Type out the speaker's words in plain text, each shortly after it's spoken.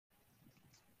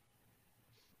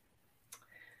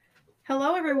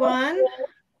Hello, everyone.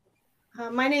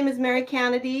 My name is Mary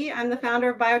Kennedy. I'm the founder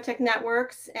of Biotech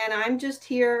Networks, and I'm just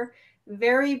here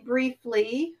very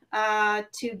briefly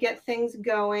to get things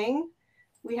going.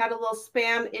 We had a little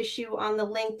spam issue on the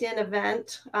LinkedIn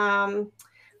event,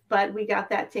 but we got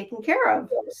that taken care of.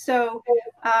 So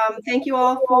thank you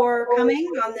all for coming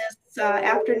on this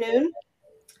afternoon.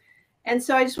 And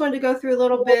so I just wanted to go through a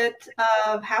little bit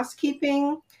of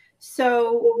housekeeping.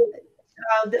 So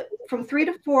from 3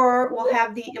 to 4, we'll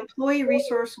have the employee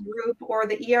resource group or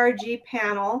the ERG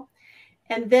panel.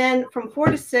 And then from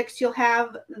 4 to 6, you'll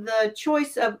have the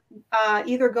choice of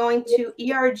either going to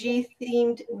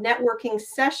ERG-themed networking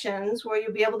sessions where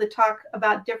you'll be able to talk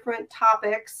about different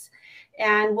topics.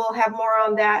 And we'll have more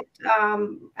on that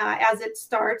as it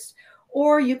starts.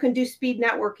 Or you can do speed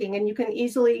networking, and you can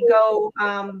easily go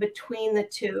between the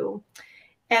two.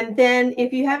 And then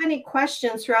if you have any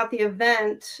questions throughout the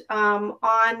event,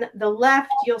 on the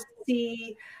left, you'll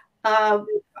see a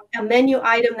menu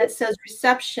item that says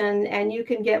reception, and you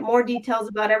can get more details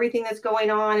about everything that's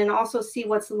going on and also see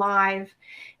what's live.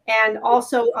 And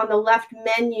also on the left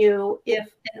menu, if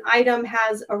an item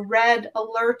has a red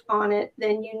alert on it,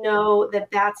 then you know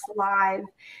that that's live.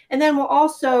 And then we'll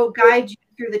also guide you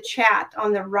through the chat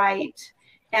on the right.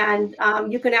 And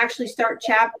you can actually start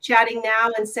chatting now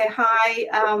and say hi.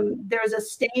 There's a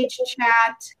stage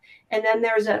chat, and then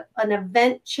there's an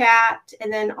event chat.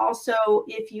 And then also,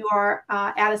 if you are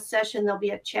at a session, there'll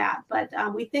be a chat. But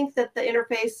we think that the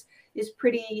interface is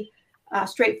pretty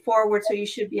straightforward, so you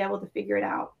should be able to figure it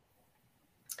out.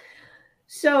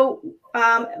 So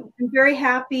I'm very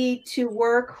happy to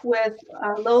work with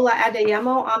Lola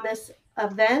Adeyemo on this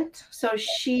event. So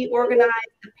she organized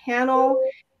the panel,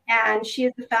 and she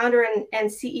is the founder and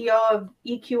CEO of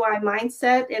EQI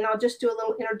Mindset. And I'll just do a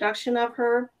little introduction of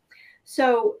her.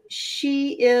 So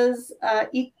she is a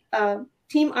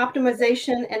team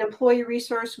optimization and employee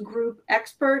resource group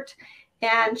expert.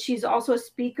 And she's also a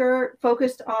speaker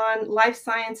focused on life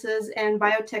sciences and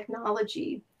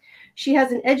biotechnology. She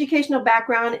has an educational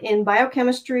background in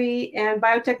biochemistry and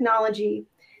biotechnology.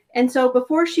 And so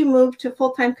before she moved to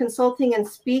full-time consulting and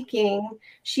speaking,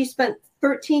 she spent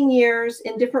 13 years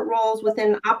in different roles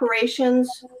within operations,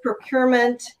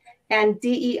 procurement, and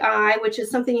DEI, which is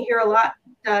something you hear a lot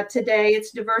today.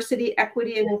 It's diversity,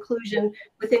 equity, and inclusion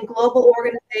within global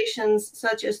organizations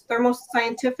such as Thermo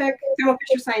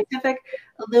Fisher Scientific,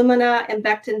 Illumina, and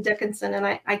Becton Dickinson. And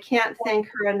I can't thank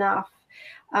her enough.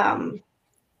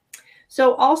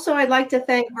 So also I'd like to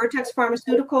thank Vertex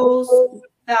Pharmaceuticals,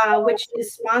 which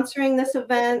is sponsoring this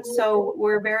event. So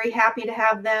we're very happy to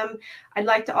have them. I'd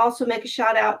like to also make a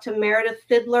shout out to Meredith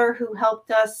Fiddler, who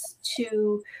helped us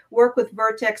to work with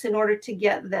Vertex in order to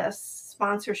get this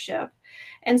sponsorship.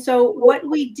 And so what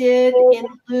we did in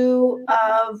lieu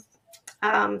of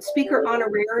speaker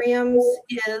honorariums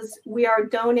is we are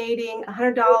donating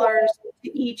 $100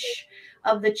 to each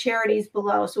of the charities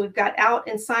below. So we've got Out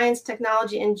in Science,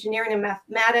 Technology, Engineering, and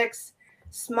Mathematics,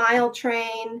 Smile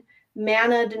Train,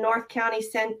 Manna to North County,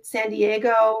 San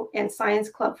Diego, and Science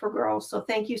Club for Girls. So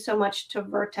thank you so much to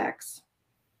Vertex.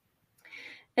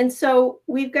 And so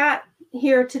we've got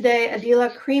here today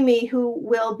Adila Creamy, who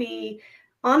will be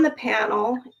on the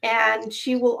panel, and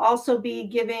she will also be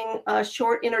giving a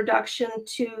short introduction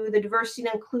to the diversity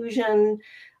and inclusion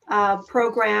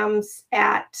programs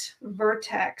at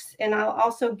Vertex. And I'll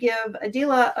also give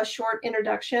Adila a short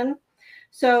introduction.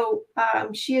 So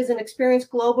she is an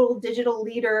experienced global digital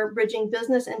leader bridging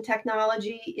business and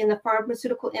technology in the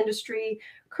pharmaceutical industry,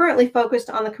 currently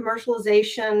focused on the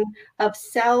commercialization of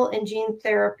cell and gene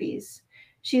therapies.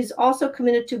 She's also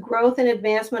committed to growth and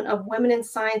advancement of women in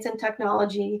science and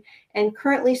technology, and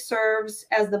currently serves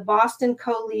as the Boston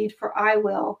co-lead for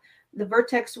IWIL, the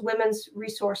Vertex Women's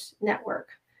Resource Network.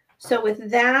 So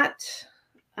with that,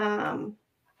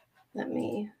 let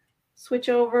me switch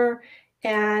over.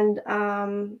 And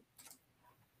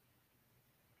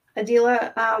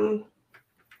Adila,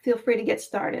 feel free to get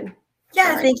started.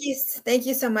 Yeah, thank you. Thank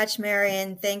you so much, Mary.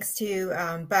 And thanks to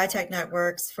Biotech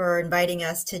Networks for inviting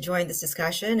us to join this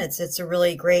discussion. It's a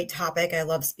really great topic. I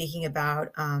love speaking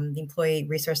about the employee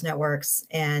resource networks,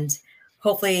 and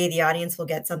hopefully the audience will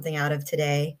get something out of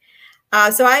today.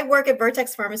 So I work at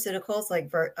Vertex Pharmaceuticals,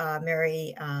 like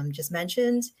Mary just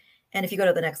mentioned. And if you go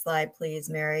to the next slide, please,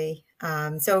 Mary.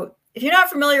 So if you're not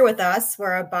familiar with us,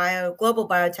 we're a global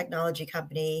biotechnology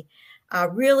company,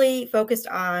 really focused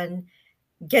on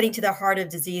getting to the heart of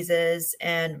diseases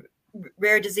and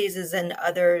rare diseases and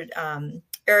other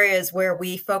areas where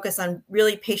we focus on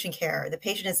really patient care. The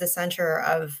patient is the center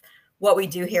of what we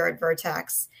do here at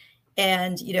Vertex.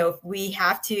 And, you know, we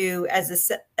have to, as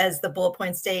the bullet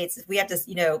point states, we have to,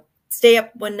 you know, stay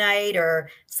up one night or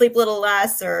sleep a little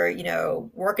less or, you know,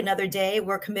 work another day,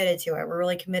 we're committed to it. We're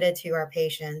really committed to our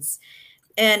patients.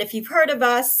 And if you've heard of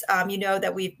us, you know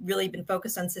that we've really been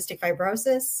focused on cystic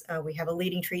fibrosis. We have a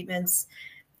leading treatments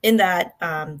in that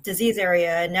disease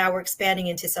area. And now we're expanding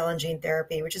into cell and gene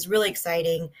therapy, which is really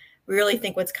exciting. We really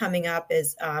think what's coming up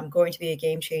is going to be a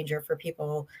game changer for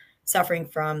people suffering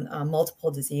from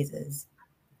multiple diseases.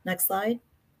 Next slide.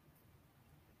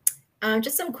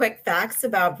 Just some quick facts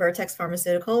about Vertex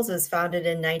Pharmaceuticals. It was founded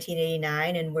in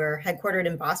 1989, and we're headquartered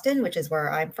in Boston, which is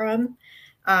where I'm from.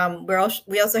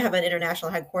 We also have an international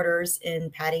headquarters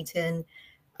in Paddington,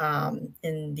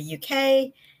 in the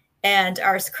UK. And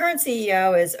our current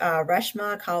CEO is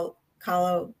Reshma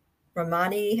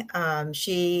Kalaramani.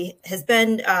 She has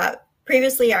been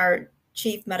previously our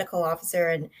chief medical officer,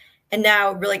 and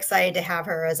now really excited to have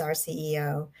her as our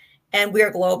CEO. And we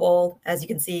are global. As you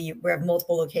can see, we have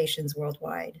multiple locations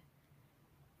worldwide.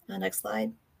 Next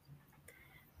slide.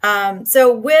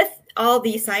 So with all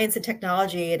the science and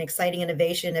technology and exciting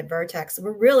innovation at Vertex,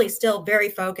 we're really still very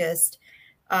focused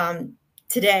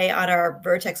today on our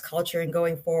Vertex culture and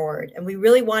going forward. And we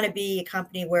really want to be a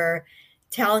company where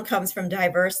talent comes from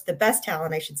diverse, the best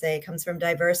talent, I should say, comes from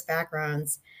diverse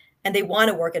backgrounds. And they want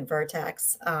to work at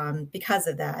Vertex because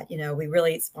of that. You know, we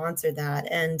really sponsor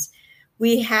that. And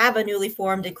we have a newly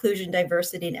formed inclusion,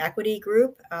 diversity, and equity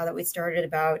group that we started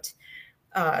about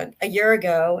a year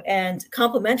ago. And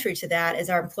complementary to that is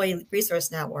our employee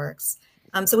resource networks.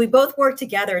 So we both work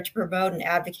together to promote and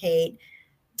advocate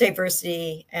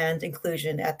diversity and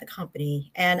inclusion at the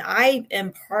company. And I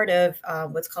am part of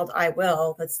what's called I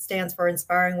Will, that stands for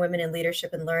Inspiring Women in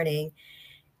Leadership and Learning.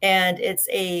 And it's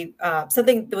a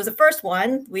something that was the first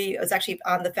one. I was actually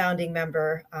on the founding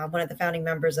member, one of the founding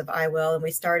members of I Will, and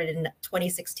we started in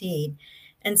 2016.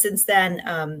 And since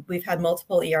then, we've had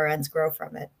multiple ERNs grow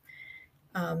from it.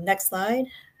 Next slide.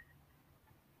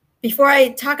 Before I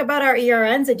talk about our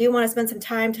ERNs, I do want to spend some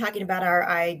time talking about our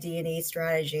ID&E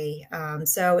strategy.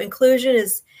 So inclusion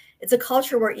it's a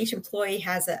culture where each employee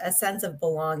has a sense of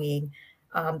belonging.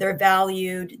 They're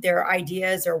valued, their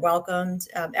ideas are welcomed,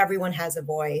 everyone has a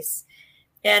voice.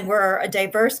 And we're a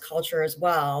diverse culture as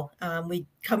well. We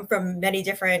come from many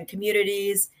different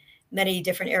communities, many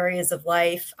different areas of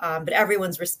life, but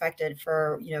everyone's respected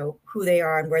for, you know, who they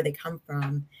are and where they come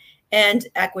from. And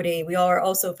equity, we all are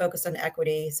also focused on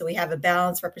equity. So we have a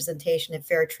balanced representation and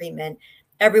fair treatment.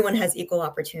 Everyone has equal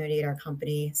opportunity in our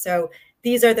company. So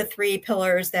these are the three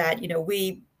pillars that, you know,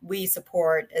 we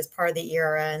support as part of the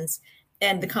ERNs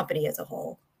and the company as a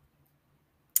whole.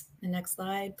 The next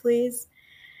slide, please.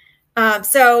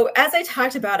 So as I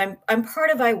talked about, I'm part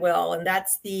of I Will, and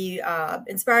that's the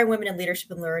Inspiring Women in Leadership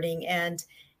and Learning. And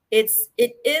it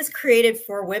is created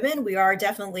for women.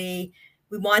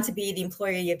 We want to be the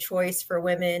employee of choice for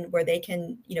women, where they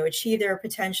can, you know, achieve their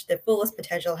potential, their fullest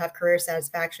potential, have career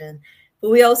satisfaction.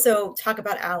 But we also talk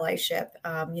about allyship.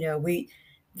 You know,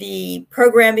 the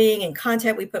programming and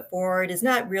content we put forward is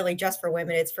not really just for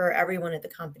women, it's for everyone at the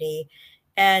company.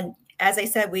 And as I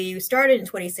said, we started in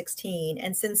 2016.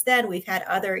 And since then, we've had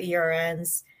other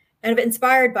ERNs kind of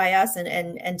inspired by us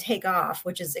and take off,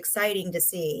 which is exciting to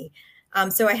see.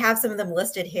 So I have some of them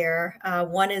listed here.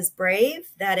 One is Brave.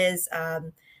 That is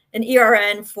an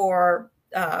ERN for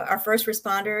our first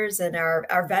responders and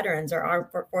our veterans, our armed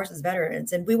forces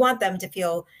veterans. And we want them to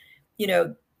feel, you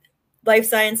know, life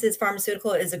sciences,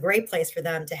 pharmaceutical is a great place for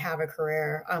them to have a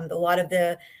career. A lot of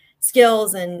the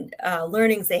skills and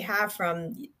learnings they have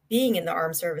from being in the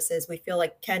armed services, we feel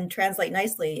like can translate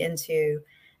nicely into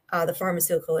the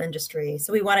pharmaceutical industry.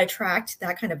 So we want to attract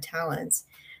that kind of talent.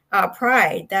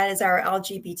 Pride, that is our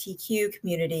LGBTQ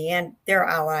community and their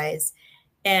allies.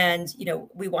 And, you know,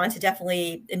 we want to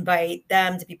definitely invite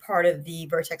them to be part of the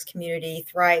Vertex community,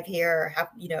 thrive here, have,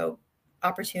 you know,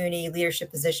 opportunity,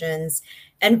 leadership positions.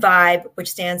 And Vibe,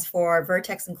 which stands for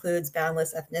Vertex Includes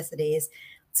Boundless Ethnicities.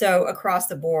 So across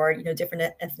the board, you know,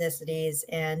 different ethnicities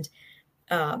and,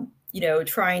 you know,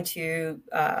 trying to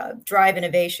drive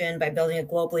innovation by building a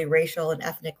globally racial and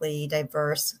ethnically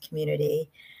diverse community.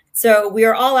 So we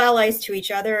are all allies to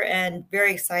each other and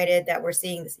very excited that we're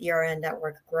seeing this ERN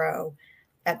network grow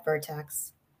at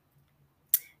Vertex.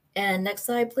 And next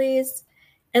slide, please.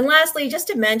 And lastly, just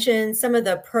to mention some of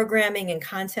the programming and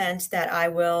content that I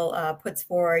Will puts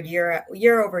forward year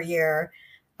over year.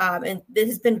 And this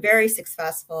has been very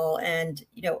successful and,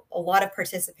 you know, a lot of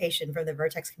participation from the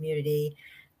Vertex community.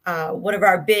 One of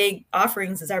our big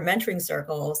offerings is our mentoring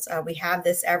circles. We have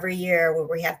this every year where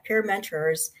we have peer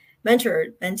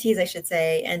mentees, I should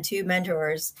say, and two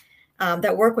mentors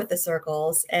that work with the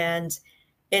circles. And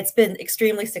it's been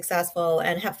extremely successful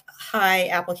and have high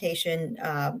application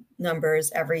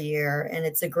numbers every year. And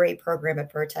it's a great program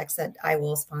at Vertex that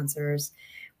iWill sponsors.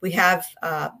 We have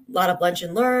a lot of lunch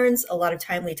and learns, a lot of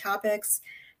timely topics,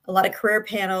 a lot of career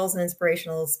panels and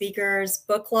inspirational speakers,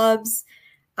 book clubs,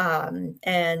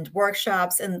 and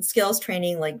workshops and skills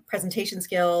training like presentation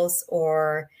skills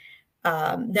or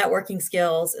networking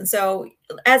skills. And so,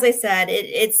 as I said,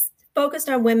 it's focused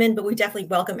on women, but we definitely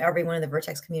welcome everyone in the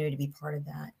Vertex community to be part of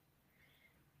that.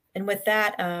 And with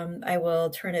that, I will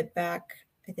turn it back.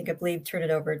 I believe turn it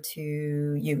over to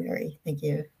you, Mary. Thank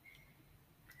you.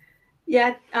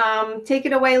 Yeah, take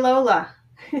it away, Lola.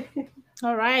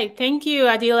 All right. Thank you,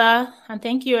 Adila. And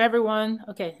thank you, everyone.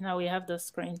 Okay, now we have the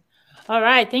screen. All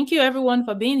right. Thank you, everyone,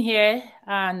 for being here.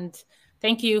 And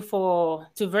thank you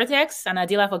to Vertex and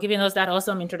Adila for giving us that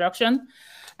awesome introduction.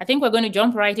 I think we're going to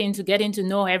jump right into getting to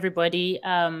know everybody.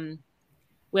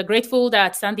 We're grateful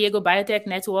that San Diego Biotech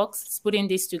Networks is putting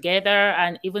this together.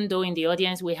 And even though in the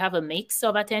audience we have a mix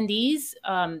of attendees,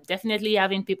 definitely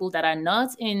having people that are not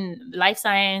in life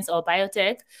science or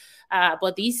biotech,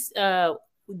 but these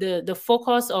the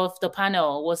focus of the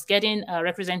panel was getting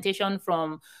representation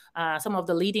from some of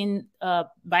the leading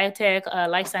biotech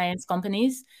life science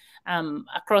companies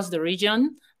across the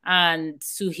region, and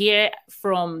to hear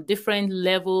from different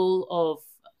level of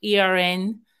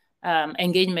ERN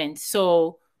engagement.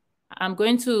 So I'm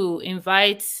going to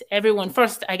invite everyone.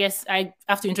 First, I guess I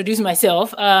have to introduce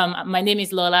myself. My name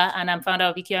is Lola, and I'm founder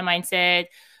of EQI Mindset.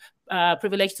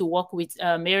 Privileged to work with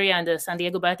Mary and the San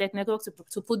Diego Biotech Network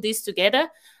to put this together,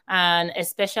 and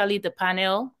especially the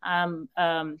panel. I'm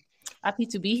happy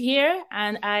to be here,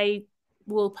 and I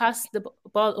will pass the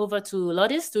ball over to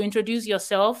Lourdes to introduce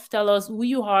yourself. Tell us who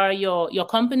you are, your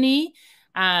company,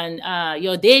 and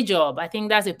your day job. I think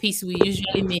that's a piece we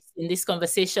usually miss in this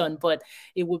conversation, but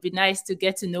it would be nice to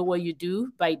get to know what you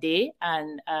do by day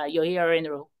and your ERN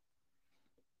role.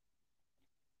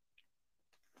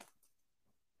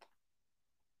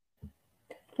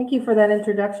 Thank you for that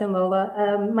introduction,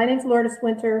 Lola. My name is Lourdes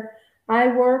Winter. I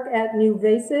work at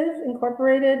Nuvasive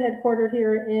Incorporated, headquartered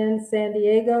here in San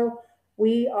Diego.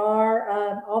 We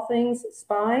are all things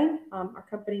spine. Our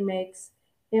company makes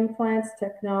implants,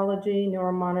 technology,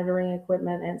 neuromonitoring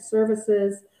equipment, and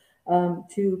services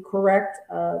to correct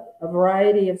a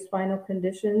variety of spinal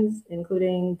conditions,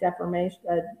 including deformities.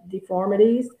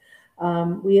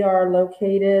 We are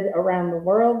located around the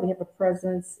world. We have a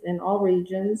presence in all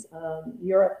regions,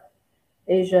 Europe,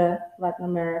 Asia, Latin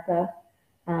America,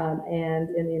 and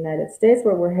in the United States,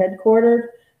 where we're headquartered.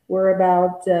 We're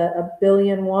about $1.1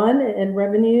 billion in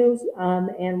revenues,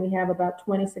 and we have about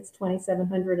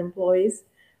 2,700 employees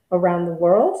around the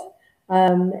world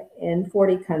in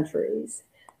 40 countries.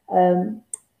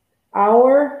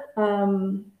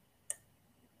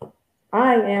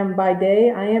 I am by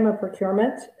day, I am a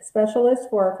procurement specialist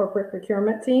for our corporate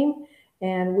procurement team,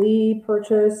 and we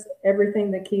purchase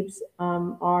everything that keeps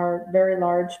our very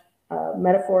large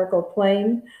metaphorical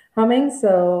plane humming.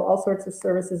 So all sorts of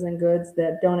services and goods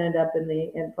that don't end up in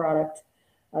the end product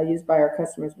used by our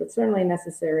customers, but certainly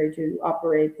necessary to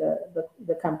operate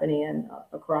the company and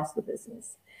across the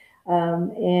business.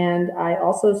 And I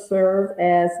also serve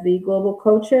as the global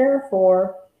co-chair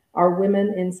for our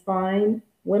Women in Spine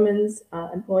Women's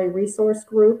Employee Resource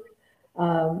Group.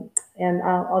 And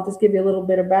I'll just give you a little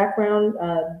bit of background.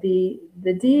 The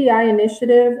DEI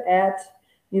initiative at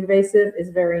Nuvasive is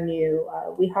very new.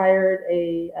 We hired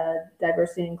a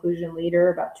diversity and inclusion leader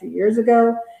about 2 years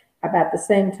ago. About the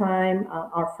same time,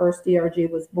 our first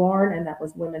ERG was born, and that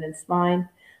was Women in Spine.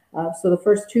 So the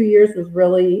first 2 years was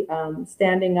really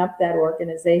standing up that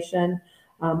organization.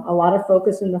 A lot of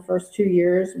focus in the first 2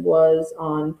 years was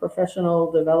on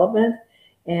professional development.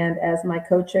 And as my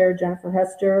co-chair, Jennifer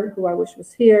Hester, who I wish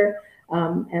was here,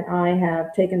 and I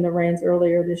have taken the reins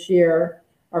earlier this year,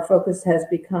 our focus has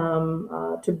become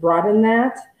to broaden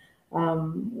that.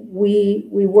 We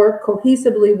work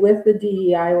cohesively with the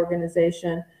DEI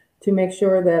organization to make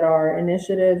sure that our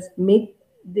initiatives meet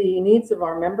the needs of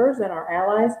our members and our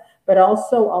allies, but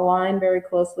also align very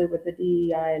closely with the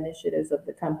DEI initiatives of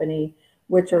the company,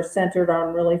 which are centered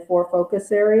on really 4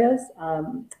 focus areas: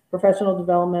 professional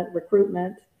development,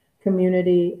 recruitment,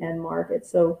 community, and market.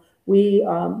 So we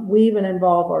even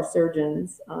involve our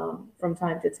surgeons from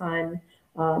time to time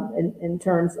in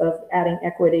terms of adding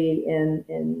equity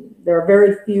in there are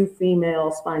very few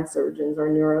female spine surgeons or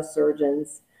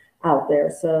neurosurgeons out there.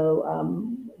 So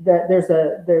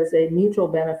there's a mutual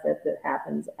benefit that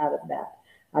happens out of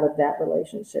that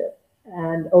relationship.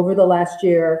 And over the last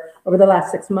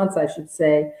 6 months, I should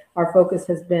say, our focus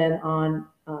has been on,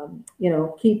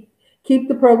 keep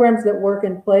the programs that work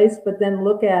in place, but then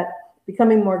look at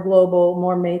becoming more global,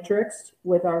 more matrixed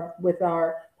with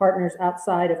our partners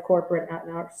outside of corporate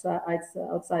and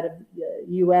outside of the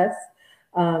U.S.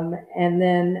 And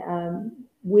then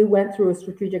we went through a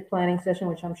strategic planning session,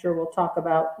 which I'm sure we'll talk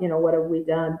about, what have we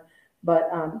done, but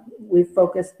we've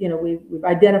focused, we've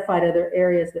identified other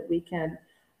areas that we can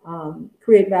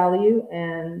create value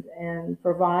and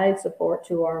provide support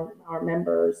to our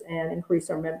members and increase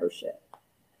our membership.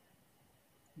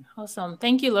 Awesome.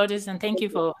 Thank you, Lourdes, and thank you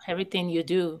for everything you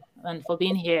do and for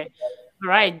being here. All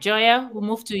right, Joya, we'll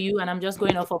move to you, and I'm just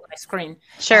going off of my screen.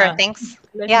 Sure, thanks.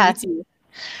 Let's meet you.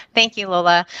 Thank you,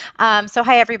 Lola. So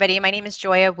hi, everybody. My name is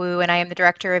Joya Wu, and I am the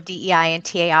Director of DEI and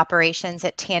TA Operations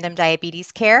at Tandem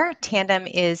Diabetes Care. Tandem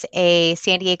is a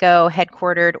San Diego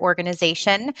headquartered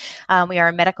organization. We are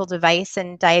a medical device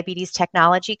and diabetes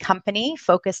technology company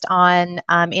focused on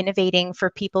innovating for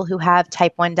people who have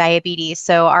type 1 diabetes.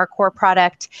 So our core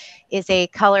product is a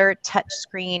color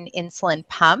touchscreen insulin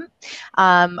pump.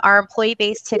 Our employee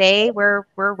base today, we're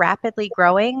rapidly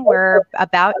growing. We're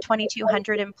about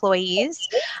 2,200 employees.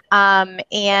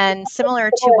 And similar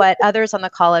to what others on the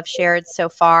call have shared so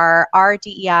far, our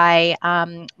DEI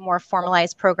more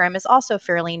formalized program is also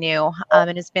fairly new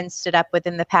and has been stood up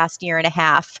within the past year and a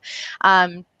half.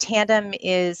 Tandem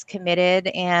is committed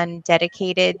and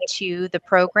dedicated to the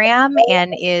program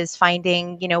and is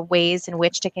finding, ways in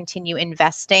which to continue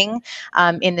investing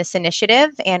in this initiative.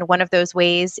 And one of those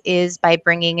ways is by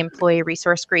bringing employee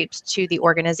resource groups to the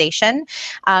organization.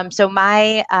 So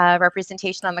my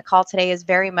representation on the call today is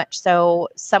very much so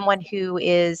someone who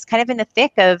is kind of in the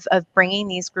thick of bringing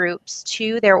these groups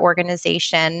to their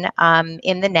organization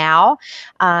in the now,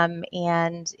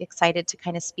 and excited to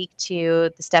kind of speak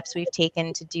to the steps we've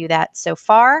taken to do that so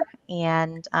far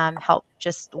and help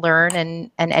just learn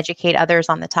and educate others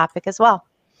on the topic as well.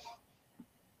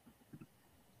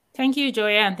 Thank you,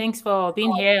 Joya, and thanks for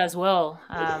being here as well,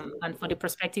 and for the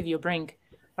perspective you bring.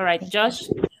 All right, Josh,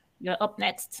 you're up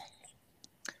next.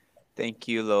 Thank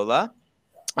you, Lola.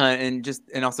 And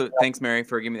also thanks, Mary,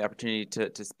 for giving me the opportunity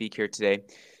to speak here today.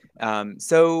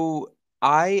 So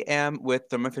I am with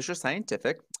Thermo Fisher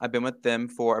Scientific. I've been with them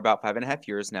for about 5.5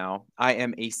 years now. I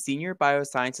am a senior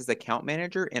biosciences account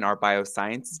manager in our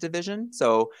biosciences division.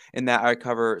 So in that, I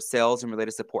cover sales and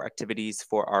related support activities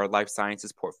for our life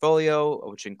sciences portfolio,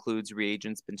 which includes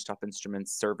reagents, benchtop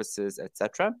instruments, services,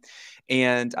 etc.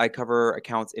 And I cover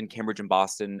accounts in Cambridge and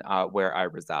Boston, where I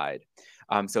reside.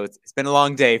 So it's been a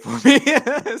long day for me.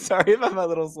 Sorry if I'm a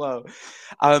little slow.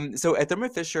 So at Thermo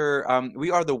Fisher, we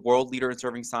are the world leader in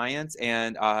serving science.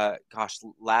 And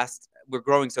we're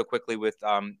growing so quickly with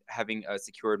having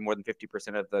secured more than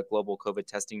 50% of the global COVID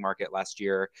testing market last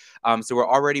year. So we're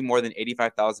already more than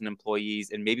 85,000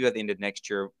 employees. And maybe by the end of next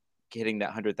year, hitting that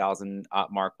 100,000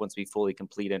 mark once we fully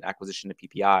complete an acquisition of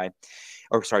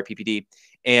PPD.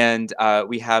 And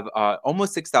we have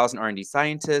almost 6,000 R&D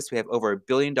scientists. We have over $1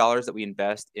 billion that we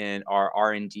invest in our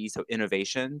R&D, so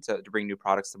innovation to bring new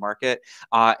products to market,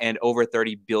 and over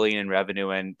 30 billion in revenue.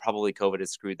 And probably COVID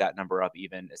has screwed that number up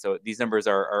even. So these numbers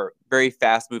are very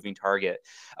fast-moving target.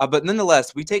 But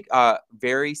nonetheless, we take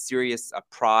very serious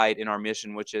pride in our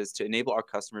mission, which is to enable our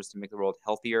customers to make the world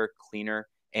healthier, cleaner,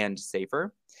 and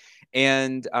safer.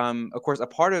 And of course, a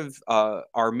part of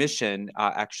our mission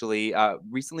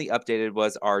recently updated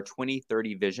was our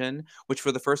 2030 vision, which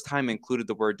for the first time included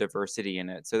the word diversity in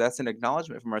it. So that's an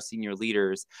acknowledgement from our senior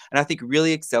leaders. And I think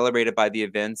really accelerated by the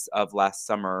events of last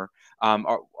summer.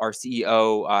 Our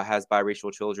CEO has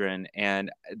biracial children,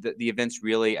 and the events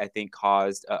really, I think,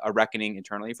 caused a reckoning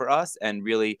internally for us and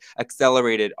really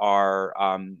accelerated our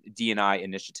D&I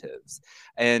initiatives.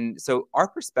 And so our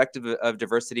perspective of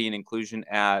diversity and inclusion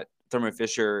at Thermo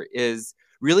Fisher is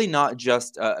really not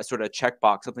just a sort of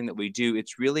checkbox, something that we do.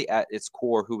 It's really at its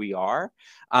core who we are.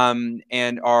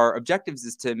 And our objectives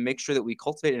is to make sure that we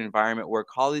cultivate an environment where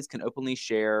colleagues can openly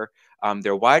share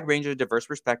their wide range of diverse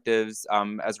perspectives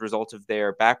as a result of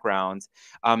their backgrounds,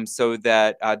 so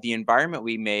that the environment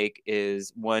we make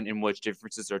is one in which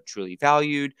differences are truly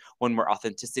valued, one where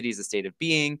authenticity is a state of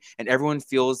being, and everyone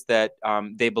feels that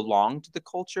they belong to the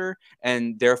culture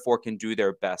and therefore can do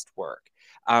their best work.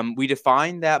 We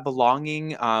define that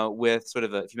belonging with sort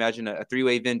of if you imagine a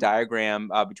three-way Venn diagram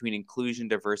between inclusion,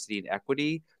 diversity, and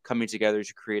equity coming together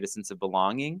to create a sense of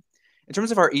belonging. In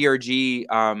terms of our ERG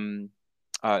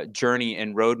journey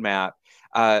and roadmap.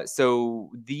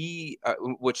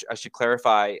 Which I should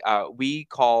clarify, we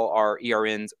call our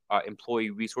ERNs employee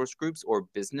resource groups or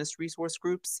business resource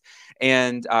groups.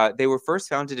 And they were first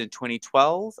founded in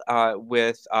 2012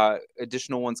 with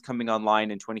additional ones coming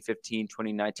online in 2015,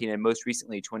 2019, and most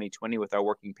recently 2020 with our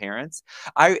working parents.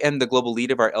 I am the global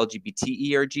lead of our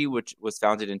LGBT ERG, which was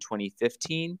founded in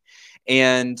 2015.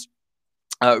 And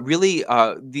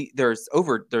there's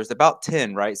about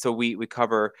 10, right? So we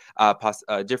cover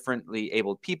differently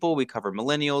abled people. We cover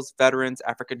millennials, veterans,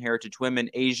 African heritage women,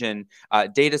 Asian,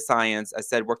 data science. I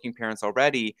said working parents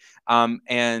already,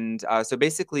 so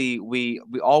basically we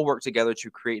all work together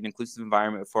to create an inclusive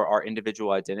environment for our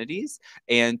individual identities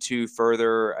and to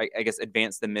further, I guess,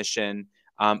 advance the mission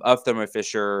of Thermo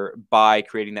Fisher by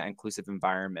creating that inclusive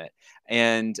environment.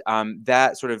 And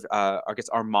that sort of, I guess,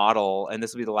 our model, and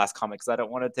this will be the last comment because I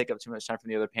don't want to take up too much time from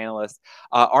the other panelists.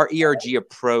 Our ERG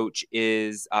approach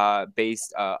is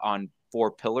based on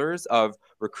 4 pillars of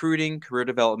recruiting, career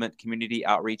development, community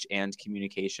outreach, and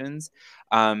communications.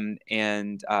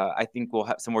 I think we'll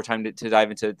have some more time to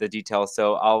dive into the details.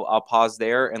 So I'll pause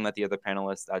there and let the other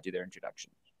panelists do their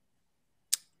introduction.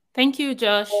 Thank you,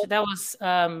 Josh. That was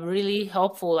really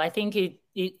helpful. I think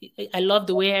I love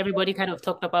the way everybody kind of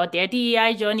talked about their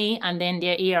DEI journey and then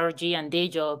their ERG and day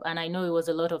job. And I know it was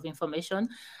a lot of information.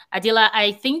 Adila,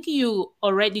 I think did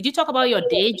you talk about your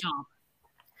day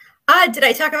job? Did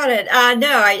I talk about it?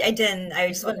 No, I didn't. I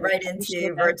just went right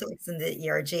into Vertex and the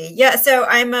ERG. Yeah, so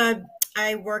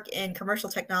I work in commercial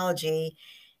technology.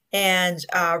 And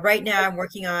right now I'm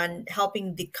working on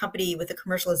helping the company with the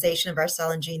commercialization of our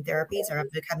cell and gene therapies, or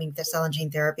becoming the cell and gene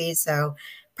therapies. So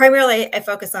primarily I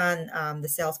focus on the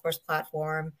Salesforce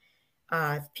platform.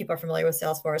 If people are familiar with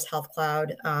Salesforce Health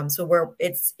Cloud.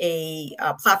 It's a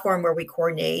platform where we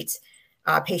coordinate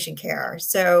patient care.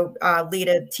 So lead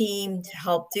a team to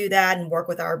help do that and work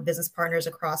with our business partners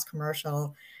across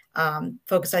commercial,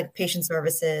 focus on patient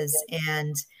services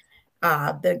and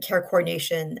the care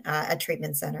coordination at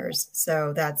treatment centers.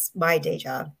 So that's my day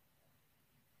job.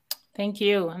 Thank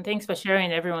you. And thanks for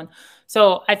sharing, everyone.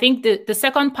 So I think the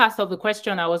second part of the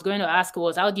question I was going to ask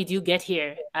was, how did you get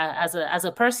here as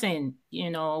a person?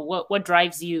 What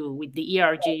drives you with the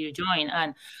ERG you join?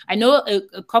 And I know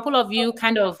a couple of you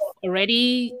kind of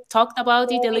already talked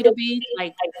about it a little bit,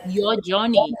 like your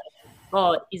journey.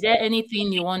 But is there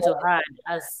anything you want to add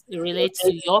as it relates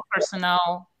to your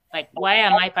personal, like, why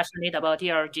am I passionate about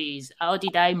ERGs? How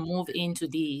did I move into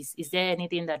these? Is there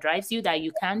anything that drives you that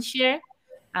you can share?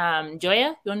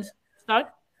 Joya, you want to start?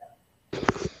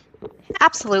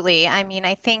 Absolutely. I mean,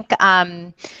 I think,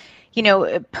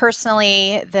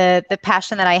 personally, the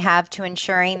passion that I have to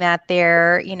ensuring that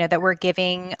that we're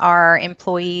giving our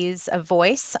employees a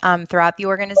voice throughout the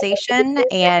organization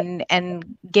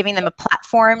and giving them a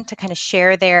platform to kind of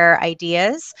share their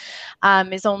ideas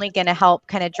is only going to help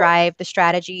kind of drive the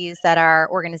strategies that our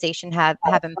organization have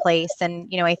in place. And,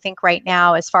 I think right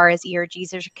now, as far as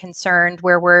ERGs are concerned,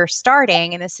 where we're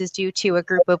starting, and this is due to a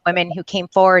group of women who came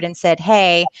forward and said,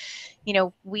 hey,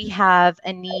 we have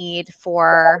a need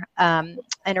for an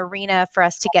arena for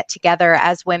us to get together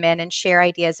as women and share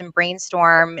ideas and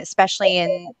brainstorm, especially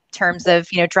in terms of,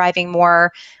 driving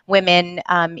more women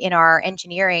in our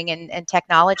engineering and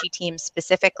technology teams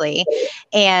specifically.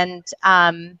 And,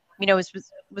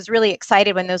 was really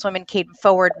excited when those women came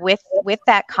forward with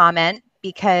that comment,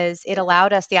 because it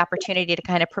allowed us the opportunity to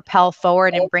kind of propel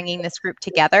forward in bringing this group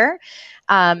together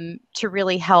to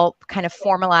really help kind of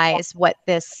formalize what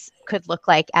this could look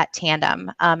like at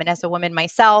Tandem. And as a woman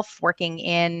myself working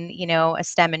in, a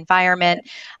STEM environment,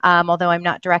 although I'm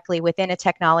not directly within a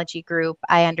technology group,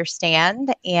 I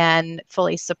understand and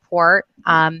fully support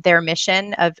their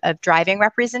mission of driving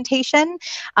representation,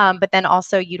 but then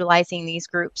also utilizing these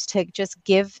groups to just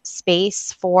give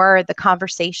space for the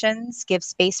conversations, give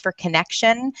space for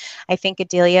connection. I think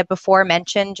Adelia before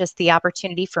mentioned just the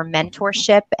opportunity for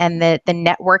mentorship and the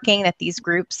networking that these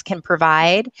groups can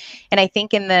provide. And I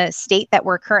think in the state that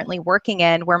we're currently working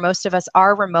in, where most of us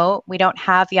are remote, we don't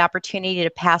have the opportunity to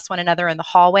pass one another in the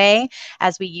hallway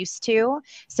as we used to.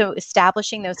 So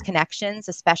establishing those connections,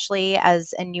 especially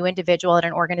as a new individual at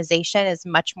an organization, is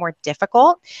much more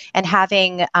difficult. And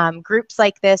having groups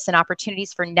like this and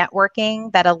opportunities for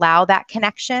networking that allow that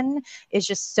connection is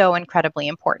just so incredibly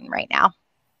important right now.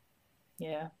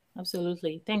 Yeah,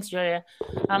 absolutely. Thanks, Joya.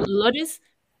 Lourdes,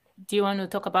 do you want to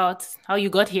talk about how you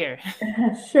got here?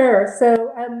 Sure.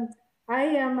 So I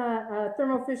am a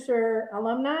Thermo Fisher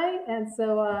alumni, and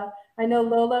so I know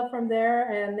Lola from there,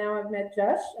 and now I've met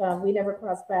Josh. We never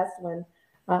crossed paths when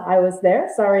I was there.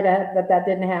 Sorry that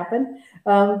didn't happen.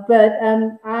 But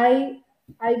I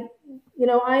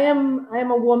I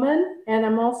am a woman, and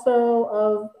I'm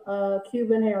also of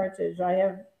Cuban heritage.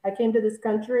 I came to this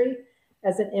country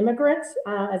as an immigrant,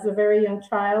 as a very young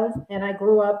child, and I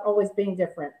grew up always being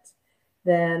different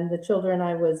than the children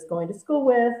I was going to school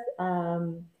with.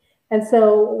 And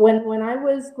so when I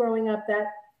was growing up,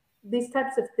 these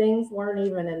types of things weren't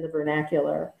even in the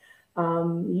vernacular.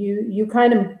 You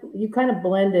kind of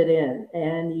blended in,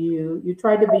 and you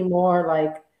tried to be more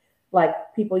like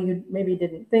people you maybe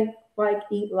didn't think like,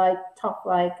 eat like, talk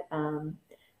like.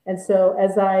 And so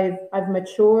as I've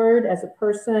matured as a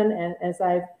person, and as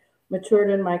I've matured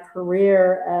in my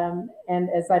career, and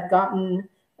as I've gotten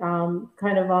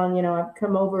kind of on, I've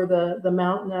come over the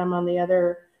mountain, and I'm on the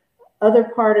other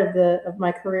part of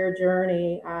my career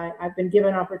journey. I've been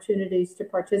given opportunities to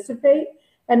participate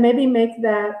and maybe make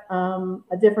that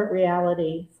a different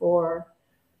reality for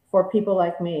people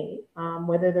like me,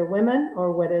 whether they're women,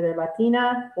 or whether they're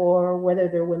Latina, or whether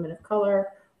they're women of color,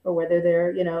 or whether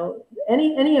they're,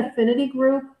 any affinity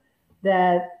group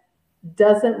that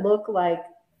doesn't look like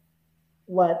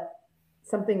what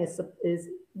something is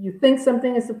you think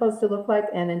something is supposed to look like.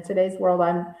 And in today's world,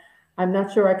 I'm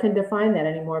not sure I can define that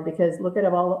anymore, because look at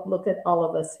all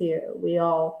of us here. We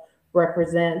all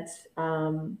represent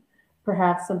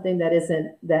perhaps something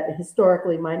that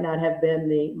historically might not have been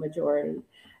the majority.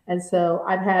 And so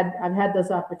I've had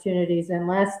those opportunities. And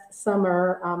last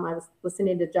summer, I was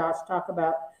listening to Josh talk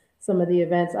about some of the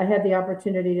events. I had the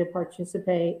opportunity to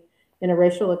participate in a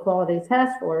racial equality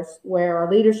task force, where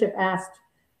our leadership asked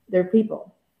our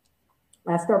people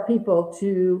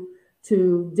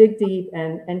to dig deep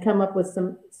and come up with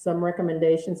some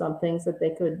recommendations on things that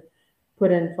they could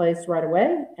put in place right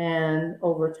away, and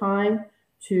over time,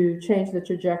 to change the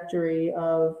trajectory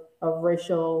of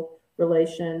racial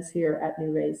relations here at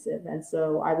NuVasive. And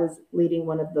so I was leading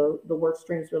one of the work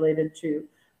streams related to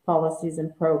policies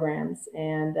and programs,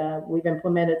 and we've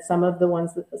implemented some of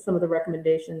the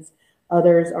recommendations.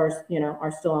 Others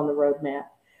are still on the roadmap.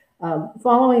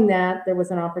 Following that, there was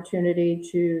an opportunity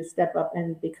to step up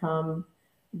and become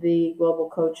the global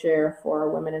co-chair for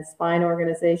a Women in Spine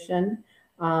organization.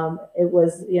 It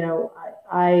was,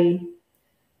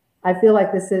 I feel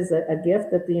like this is a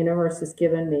gift that the universe has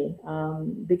given me,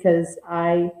 because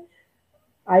I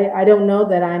don't know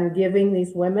that I'm giving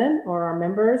these women or our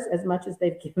members as much as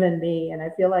they've given me. And I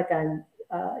feel like I'm,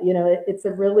 it's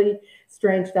a really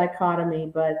strange dichotomy,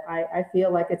 but I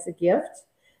feel like it's a gift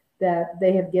that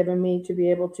they have given me to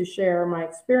be able to share my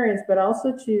experience, but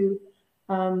also to,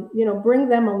 bring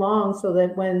them along, so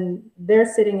that when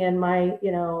they're sitting in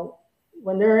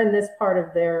when they're in this part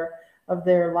of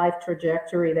their life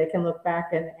trajectory, they can look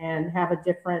back and have a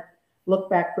different look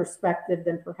back perspective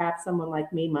than perhaps someone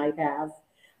like me might have.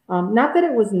 Not that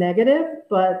it was negative,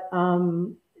 but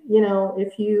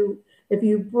if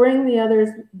you bring the others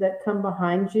that come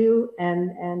behind you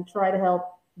and try to help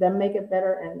them make it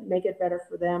better and make it better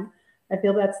for them, I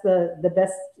feel that's the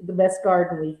best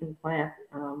garden we can plant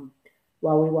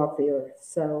while we walk the earth.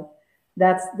 So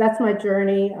that's my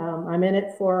journey. I'm in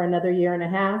it for another year and a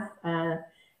half,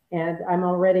 and I'm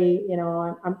already,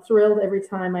 I'm thrilled every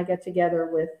time I get together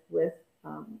with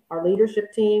our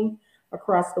leadership team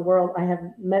across the world. I have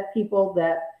met people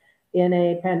that in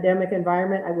a pandemic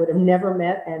environment I would have never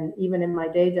met, and even in my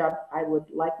day job I would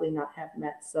likely not have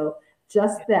met. So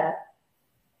just that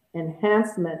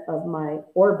enhancement of my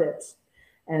orbit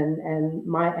and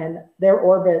their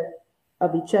orbit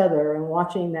of each other, and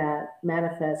watching that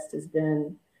manifest has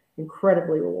been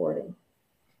incredibly rewarding.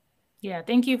 Yeah,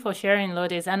 thank you for sharing,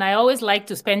 Lourdes. And I always like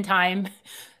to spend time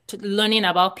learning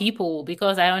about people,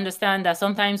 because I understand that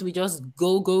sometimes we just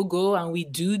go, and we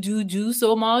do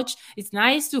so much. It's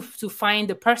nice to find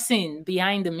the person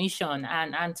behind the mission.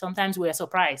 And sometimes we're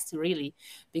surprised, really,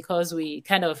 because we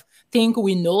kind of think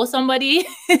we know somebody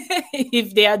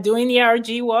if they are doing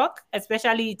ERG work,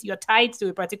 especially if you're tied to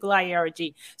a particular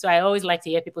ERG. So I always like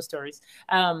to hear people's stories.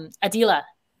 Adila,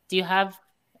 do you have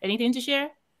anything to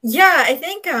share? Yeah, I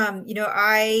think,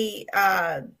 I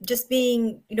just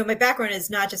being, my background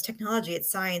is not just technology, it's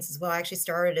science as well. I actually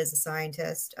started as a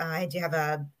scientist. I do have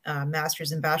a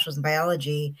master's and bachelor's in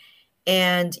biology.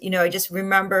 And, I just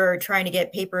remember trying to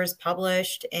get papers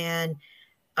published and,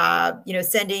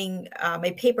 sending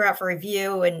my paper out for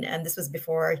review. And this was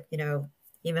before, email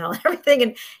and everything.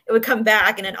 And it would come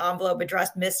back in an envelope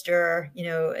addressed Mr.,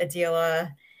 Adila.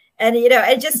 And,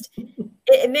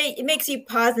 it makes you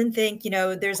pause and think,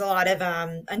 there's a lot of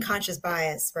unconscious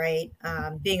bias, right?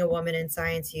 Being a woman in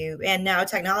science, and now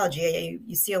technology,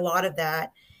 you see a lot of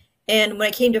that. And when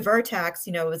I came to Vertex,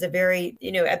 it was a very,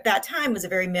 at that time was a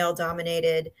very male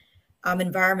dominated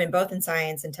environment, both in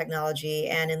science and technology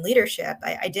and in leadership.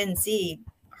 I didn't see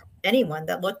anyone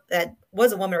that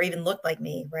was a woman or even looked like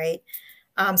me, right?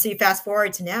 So you fast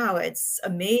forward to now, it's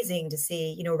amazing to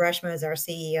see, Reshma is our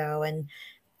CEO,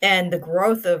 and the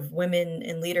growth of women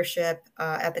in leadership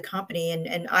at the company.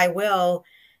 And I will,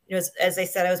 as I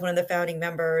said, I was one of the founding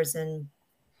members, and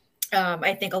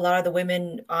I think a lot of the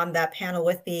women on that panel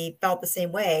with me felt the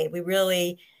same way. We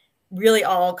really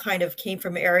all kind of came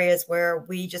from areas where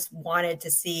we just wanted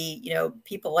to see,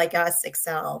 people like us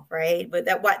excel, right? But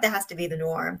that has to be the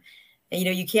norm. And,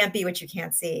 you can't be what you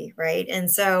can't see, right? And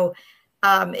so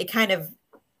it kind of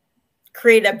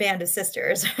created a band of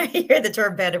sisters. I hear the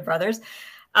term band of brothers.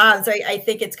 So I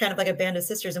think it's kind of like a band of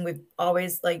sisters, and we've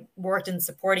always worked in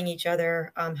supporting each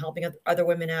other, helping other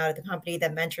women out at the company.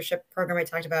 That mentorship program I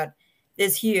talked about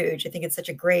is huge. I think it's such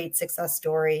a great success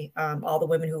story. All the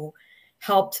women who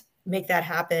helped make that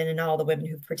happen and all the women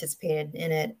who participated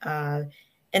in it.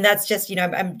 And that's just,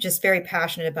 I'm just very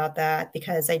passionate about that,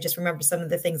 because I just remember some of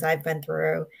the things I've been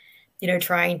through,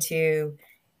 trying to,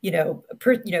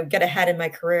 get ahead in my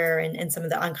career and some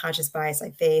of the unconscious bias I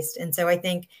faced. And so I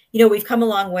think, we've come a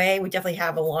long way. We definitely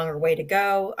have a longer way to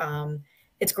go.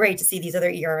 It's great to see these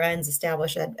other ERNs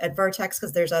established at Vertex,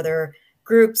 because there's other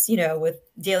groups, with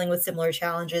dealing with similar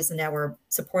challenges, and now we're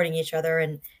supporting each other,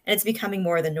 and it's becoming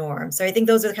more the norm. So I think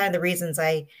those are kind of the reasons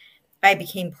I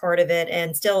became part of it,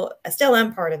 and still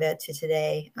am part of it to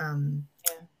today.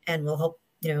 And will hope,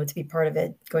 to be part of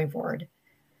it going forward.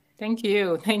 Thank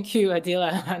you,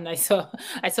 Adila. And I saw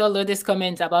Loda's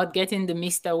comment about getting the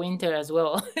Mr. Winter as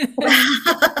well.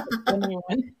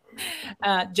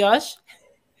 Josh?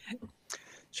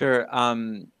 Sure.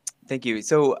 Thank you.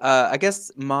 So I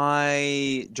guess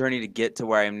my journey to get to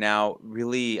where I am now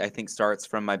really, I think, starts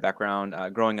from my background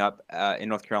growing up in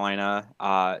North Carolina,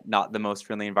 not the most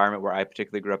friendly environment where I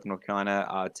particularly grew up in North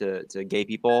Carolina to gay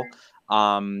people.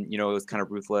 It was kind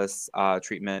of ruthless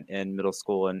treatment in middle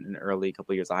school and early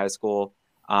couple of years of high school.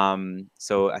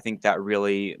 So I think that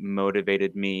really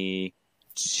motivated me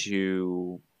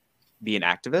to be an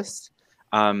activist.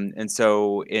 And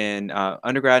so in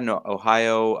undergrad in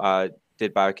Ohio,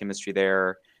 did biochemistry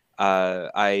there.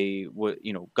 I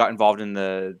got involved in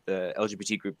the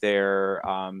LGBT group there,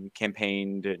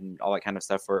 campaigned and all that kind of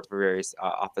stuff for various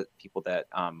people that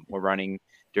were running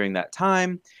during that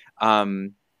time.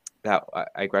 That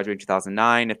I graduated in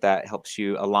 2009, if that helps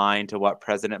you align to what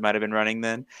president might have been running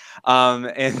then.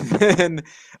 And then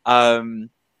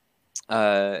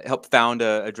helped found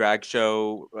a drag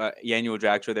show, annual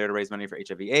drag show there to raise money for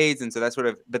HIV/AIDS. And so that's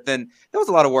but then that was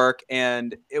a lot of work.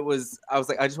 And I was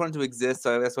like, I just wanted to exist.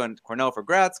 So I just went to Cornell for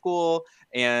grad school,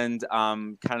 and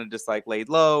kind of just laid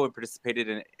low and participated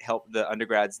and helped the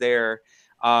undergrads there.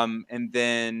 And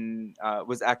then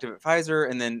was active at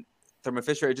Pfizer, and then Thermo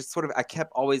Fisher. It just I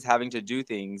kept always having to do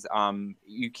things.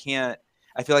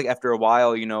 I feel like after a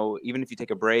while, even if you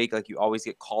take a break, you always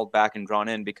get called back and drawn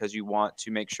in, because you want to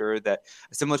make sure that,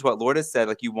 similar to what Lourdes said,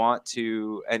 you want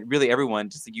to, and really everyone,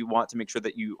 just you want to make sure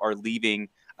that you are leaving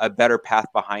a better path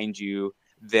behind you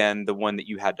than the one that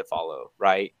you had to follow,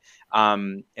 right?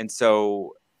 And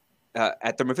so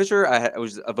at Thermo Fisher, I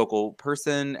was a vocal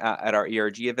person at our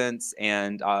ERG events,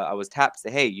 and I was tapped to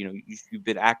say, hey, you've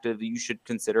been active, you should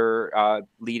consider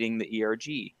leading the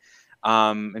ERG.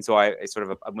 And so I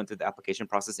went through the application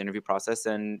process, interview process,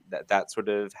 and that's sort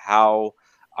of how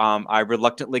I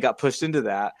reluctantly got pushed into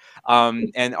that.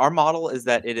 And our model is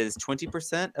that it is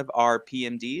 20% of our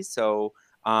PMD. So,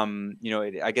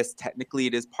 I guess technically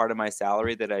it is part of my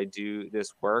salary that I do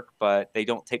this work, but they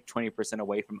don't take 20%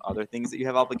 away from other things that you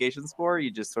have obligations for.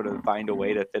 You just sort of find a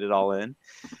way to fit it all in.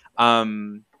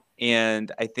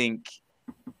 And I think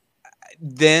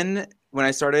then when I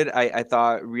started, I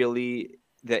thought really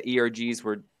that ERGs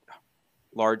were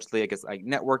largely, I guess,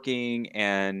 networking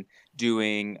and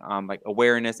doing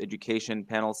awareness, education,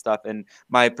 panel stuff. And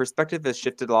my perspective has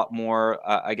shifted a lot more,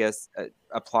 I guess,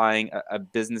 applying a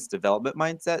business development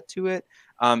mindset to it,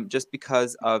 just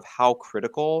because of how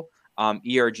critical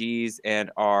ERGs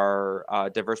and our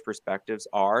diverse perspectives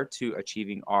are to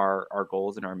achieving our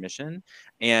goals and our mission.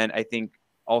 And I think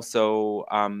also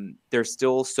there's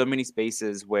still so many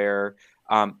spaces where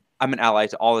I'm an ally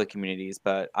to all the communities,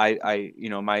 but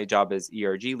my job as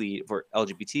ERG lead for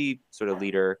LGBT sort of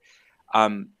leader,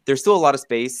 there's still a lot of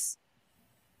space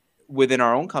within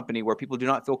our own company where people do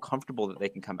not feel comfortable that they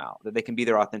can come out, that they can be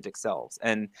their authentic selves.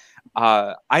 And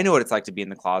I know what it's like to be in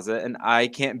the closet, and I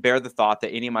can't bear the thought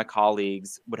that any of my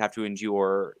colleagues would have to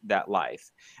endure that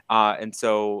life. And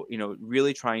so,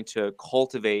 really trying to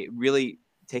cultivate, really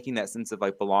taking that sense of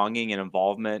belonging and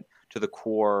involvement to the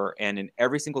core, and in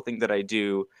every single thing that I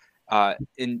do,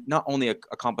 in not only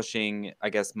accomplishing, I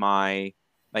guess, my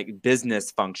like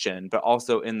business function, but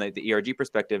also in the ERG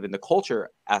perspective and the culture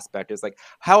aspect is like,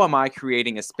 how am I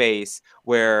creating a space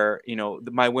where, you know,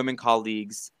 my women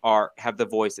colleagues have the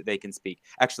voice that they can speak?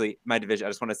 Actually, my division, I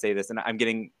just want to say this, and I'm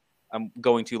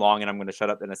going too long and I'm going to shut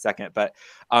up in a second, but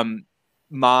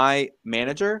my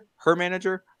manager, her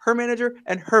manager, her manager,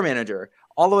 and her manager,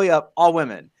 all the way up, all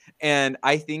women. And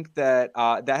I think that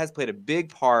that has played a big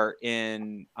part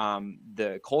in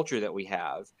the culture that we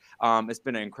have. It's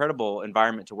been an incredible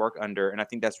environment to work under. And I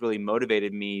think that's really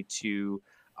motivated me to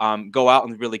go out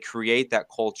and really create that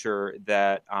culture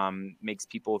that makes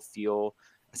people feel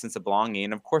a sense of belonging.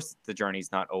 And of course, the journey's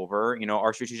not over. You know,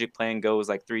 our strategic plan goes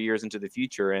like 3 years into the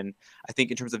future. And I think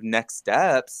in terms of next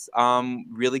steps,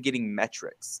 really getting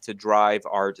metrics to drive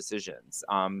our decisions.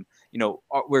 You know,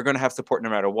 we're going to have support no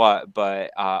matter what,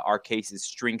 but our case is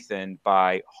strengthened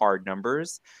by hard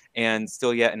numbers. And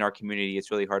still yet in our community,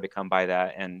 it's really hard to come by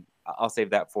that. And I'll save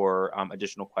that for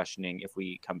additional questioning if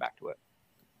we come back to it.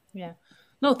 Yeah.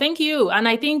 No, thank you. And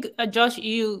I think, Josh,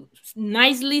 you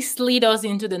nicely slid us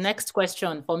into the next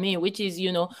question for me, which is,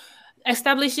 you know,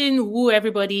 establishing who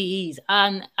everybody is.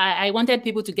 And I wanted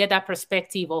people to get that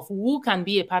perspective of who can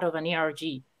be a part of an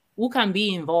ERG, who can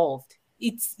be involved.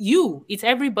 It's you, it's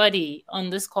everybody on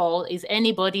this call, is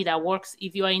anybody that works.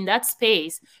 If you are in that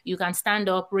space, you can stand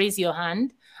up, raise your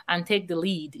hand, and take the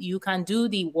lead. You can do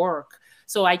the work.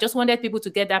 So I just wanted people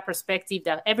to get that perspective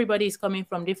that everybody is coming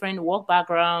from different work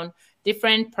background,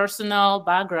 different personal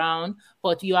background,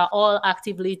 but you are all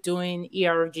actively doing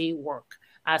ERG work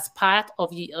as part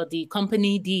of the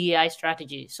company DEI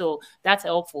strategy. So that's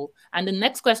helpful. And the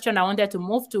next question I wanted to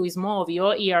move to is more of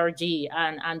your ERG,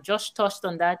 and Josh touched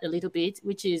on that a little bit,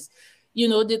 which is, you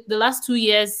know, the last 2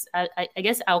 years, I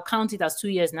guess I'll count it as 2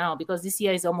 years now because this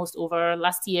year is almost over.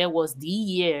 Last year was the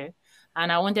year.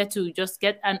 And I wanted to just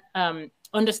get an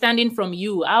understanding from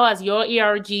you. How has your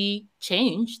ERG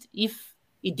changed, if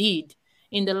it did,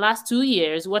 in the last 2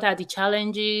 years? What are the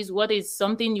challenges? What is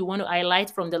something you want to highlight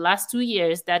from the last 2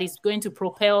 years that is going to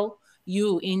propel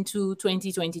you into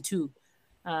 2022?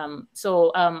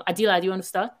 Adila, do you want to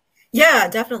start? Yeah,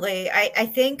 definitely. I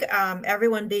think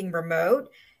everyone being remote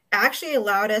actually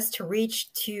allowed us to reach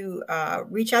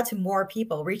out to more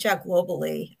people, reach out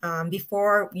globally.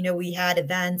 Before, you know, we had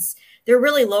events, they're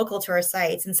really local to our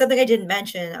sites. And something I didn't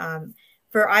mention,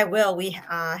 for iWill, we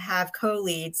have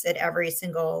co-leads at every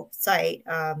single site.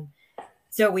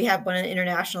 So we have one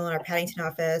international in our Paddington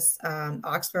office,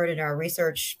 Oxford in our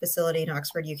research facility in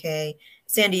Oxford, UK,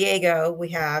 San Diego, we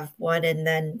have one. And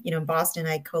then, you know, in Boston,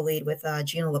 I co-lead with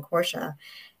Gina LaCorcia.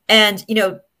 And, you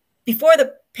know, before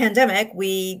the pandemic,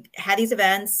 we had these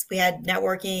events, we had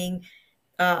networking,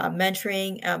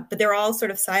 mentoring, but they're all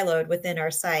sort of siloed within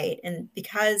our site. And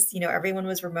because, you know, everyone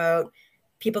was remote,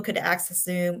 people could access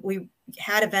Zoom. We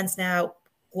had events now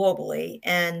globally,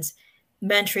 and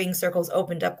mentoring circles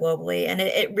opened up globally. And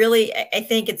it really, I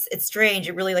think it's strange.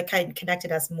 It really like kind of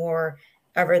connected us more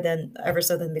ever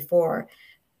so than before.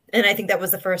 And I think that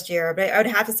was the first year. But I would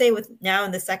have to say, with now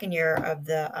in the second year of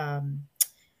the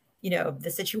you know, the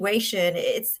situation,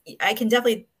 I can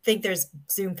definitely think there's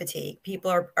Zoom fatigue. People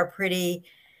are pretty,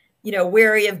 you know,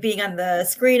 wary of being on the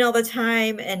screen all the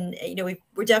time. And, you know,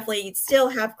 we're definitely still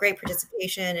have great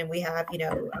participation, and we have, you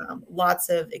know, lots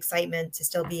of excitement to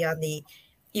still be on the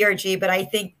ERG. But I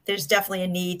think there's definitely a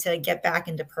need to get back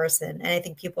into person. And I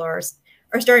think people are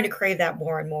starting to crave that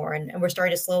more and more. And we're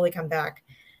starting to slowly come back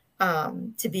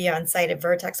to be on site at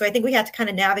Vertex. So I think we have to kind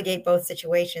of navigate both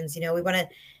situations. You know, we want to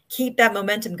keep that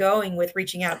momentum going with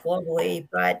reaching out globally,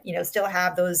 but, you know, still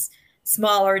have those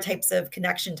smaller types of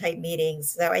connection type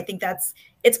meetings. So I think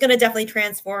it's going to definitely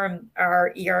transform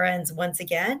our ERNs once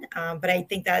again. But I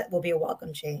think that will be a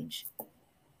welcome change.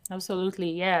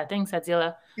 Absolutely. Yeah. Thanks,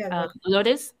 Adila. Yeah,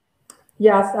 Lourdes?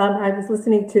 Yes, I was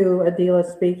listening to Adila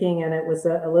speaking, and it was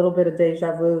a little bit of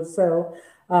deja vu. So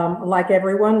like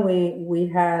everyone, we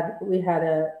had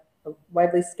a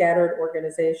widely scattered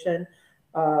organization.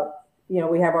 You know,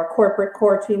 we have our corporate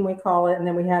core team, we call it, and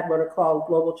then we had what are called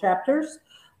global chapters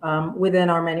within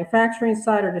our manufacturing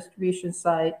site, our distribution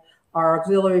site, our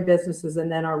auxiliary businesses,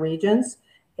 and then our regions.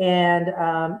 And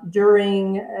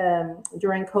during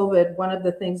COVID, one of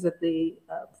the things that the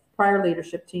prior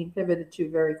leadership team pivoted to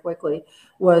very quickly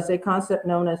was a concept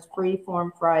known as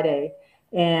Freeform Friday.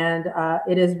 And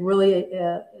it is really,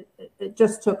 it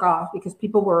just took off because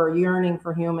people were yearning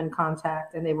for human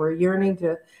contact, and they were yearning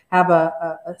to have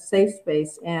a safe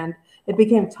space, and it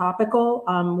became topical.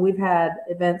 We've had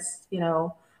events, you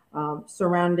know,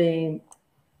 surrounding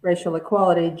racial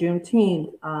equality.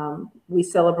 Juneteenth, we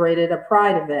celebrated a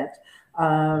Pride event.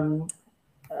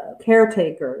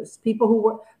 caretakers, people who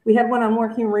work. We had one on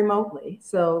working remotely.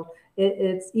 So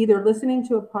it's either listening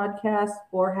to a podcast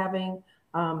or having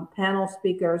panel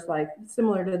speakers like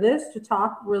similar to this to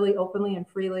talk really openly and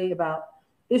freely about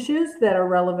issues that are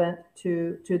relevant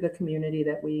to the community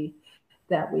that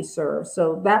we serve.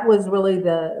 So that was really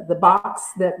the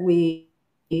box that we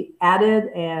added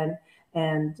and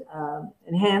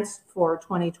enhanced for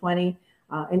 2020.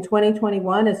 In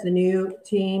 2021, as the new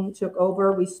team took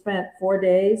over, we spent 4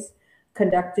 days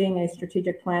conducting a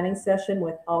strategic planning session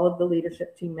with all of the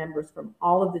leadership team members from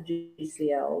all of the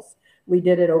GCLs. We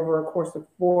did it over a course of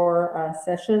 4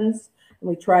 sessions. And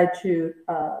we tried to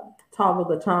toggle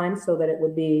the time so that it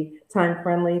would be time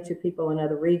friendly to people in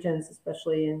other regions,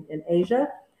 especially in Asia.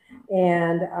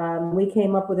 And we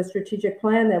came up with a strategic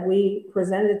plan that we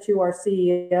presented to our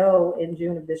CEO in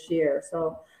June of this year.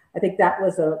 So I think that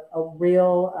was a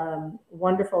real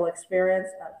wonderful experience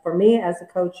for me as a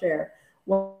co-chair.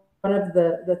 One of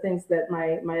the things that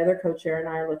my other co-chair and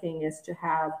I are looking is to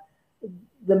have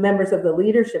the members of the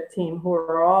leadership team who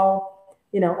are all,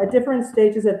 at different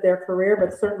stages of their career,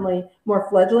 but certainly more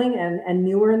fledgling and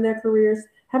newer in their careers,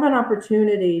 have an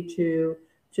opportunity to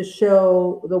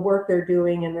show the work they're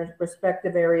doing in their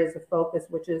respective areas of focus,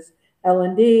 which is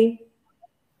L&D,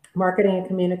 marketing and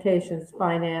communications,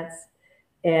 finance,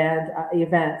 and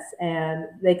events. And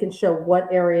they can show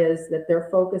what areas that they're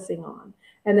focusing on.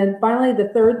 And then finally, the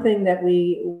third thing that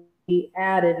we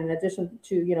added, in addition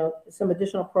to some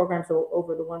additional programs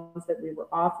over the ones that we were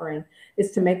offering,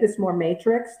 is to make this more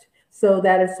matrixed, so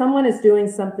that if someone is doing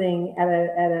something at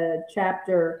a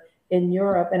chapter in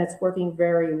Europe and it's working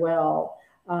very well,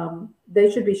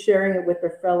 they should be sharing it with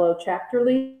their fellow chapter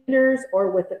leaders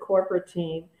or with the corporate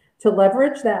team to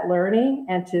leverage that learning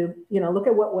and to look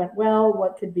at what went well,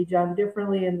 what could be done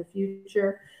differently in the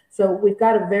future. So we've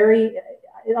got a very,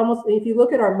 almost, if you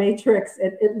look at our matrix,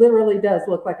 it literally does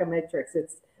look like a matrix.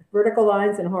 It's vertical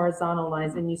lines and horizontal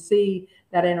lines, and you see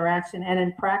that interaction. And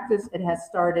in practice, it has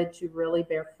started to really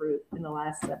bear fruit in the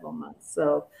last several months.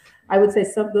 So I would say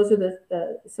those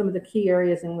are some of the key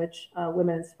areas in which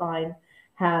Women in Spine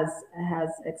has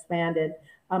expanded.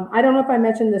 I don't know if I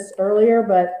mentioned this earlier,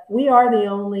 but we are the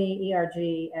only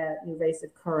ERG at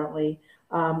NuVasive currently.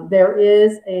 There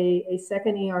is a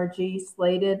second ERG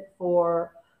slated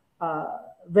for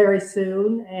very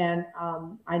soon, and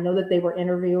I know that they were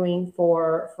interviewing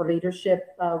for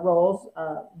leadership roles.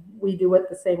 We do it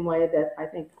the same way that I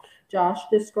think Josh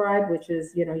described, which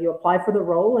is you apply for the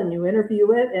role and you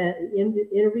interview it and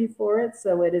interview for it.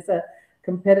 So it is a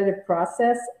competitive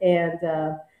process, and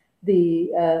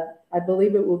I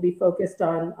believe it will be focused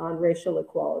on racial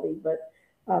equality. But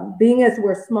being as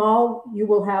we're small, you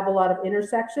will have a lot of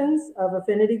intersections of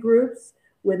affinity groups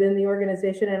within the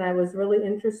organization. And I was really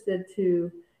interested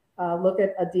to look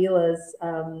at Adila's,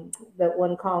 that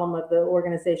one column of the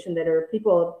organization that are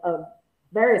people of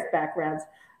various backgrounds.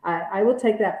 I will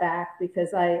take that back,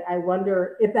 because I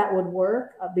wonder if that would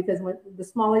work, because when the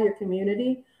smaller your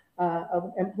community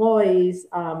of employees,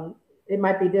 it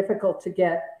might be difficult to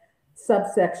get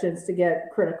subsections to get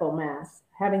critical mass.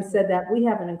 Having said that, we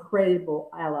have an incredible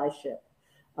allyship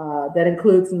that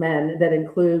includes men, that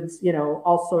includes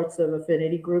all sorts of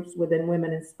affinity groups within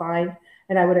Women in Spine,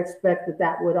 and I would expect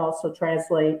that would also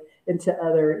translate into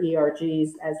other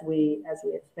ERGs as we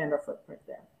expand our footprint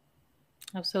there.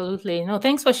 Absolutely. No,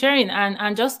 thanks for sharing.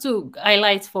 And just to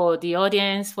highlight for the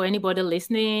audience, for anybody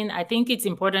listening, I think it's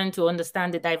important to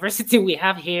understand the diversity we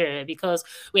have here, because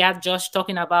we have Josh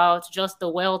talking about just the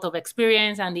wealth of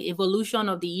experience and the evolution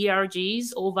of the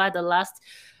ERGs over the last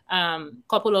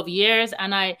couple of years.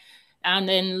 And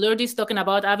then Lourdes talking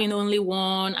about having only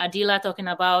one, Adila talking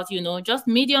about, just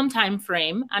medium time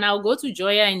frame. And I'll go to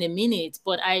Joya in a minute,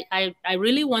 but I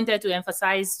really wanted to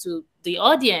emphasize to the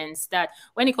audience that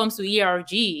when it comes to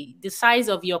ERG, the size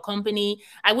of your company,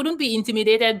 I wouldn't be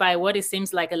intimidated by what it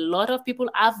seems like a lot of people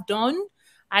have done.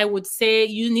 I would say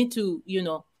you need to,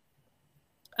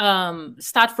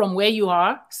 start from where you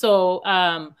are. So,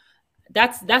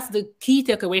 that's the key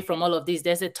takeaway from all of this.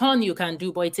 There's a ton you can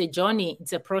do, but it's a journey,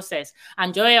 it's a process.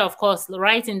 And Joya, of course,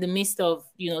 right in the midst of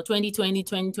 2020,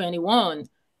 2021,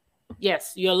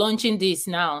 yes, you're launching this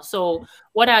now. So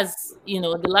what has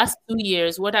the last 2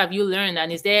 years, what have you learned,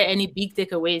 and is there any big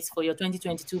takeaways for your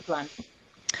 2022 plan?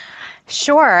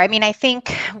 Sure. I mean, I think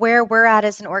where we're at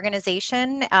as an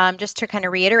organization, just to kind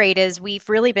of reiterate, is we've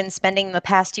really been spending the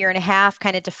past year and a half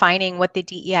kind of defining what the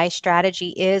DEI strategy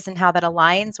is and how that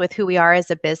aligns with who we are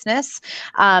as a business.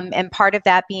 And part of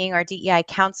that being our DEI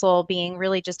Council being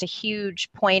really just a huge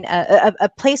point, a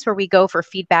place where we go for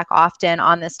feedback often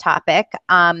on this topic,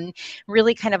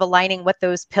 really kind of aligning what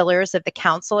those pillars of the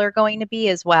council are going to be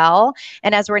as well.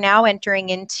 And as we're now entering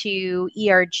into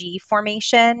ERG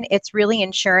formation, it's really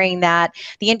ensuring that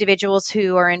the individuals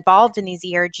who are involved in these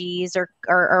ERGs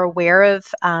are aware of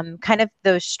kind of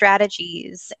those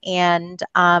strategies and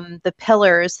the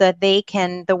pillars that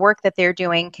the work that they're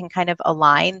doing can kind of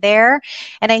align there.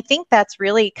 And I think that's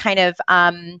really kind of,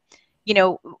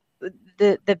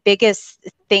 the biggest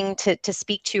thing to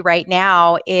speak to right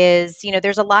now is,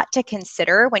 there's a lot to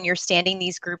consider when you're standing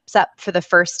these groups up for the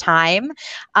first time.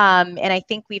 And I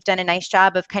think we've done a nice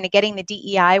job of kind of getting the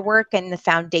DEI work and the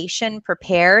foundation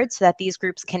prepared so that these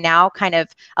groups can now kind of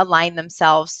align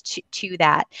themselves to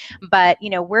that. But,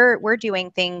 we're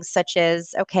doing things such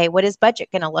as, okay, what is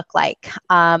budget going to look like?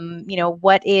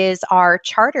 What is our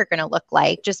charter going to look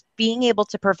like? Just being able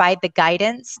to provide the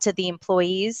guidance to the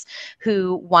employees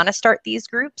who want to start these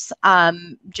groups,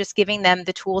 just giving them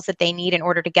the tools that they need in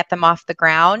order to get them off the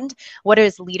ground. What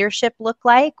does leadership look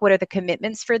like? What are the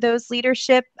commitments for those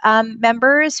leadership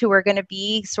members who are going to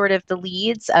be sort of the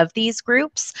leads of these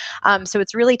groups? So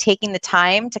it's really taking the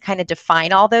time to kind of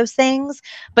define all those things.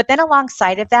 But then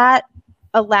alongside of that,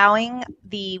 allowing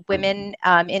the women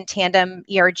in Tandem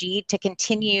ERG to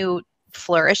continue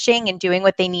flourishing and doing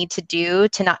what they need to do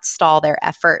to not stall their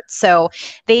efforts. So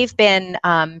they've been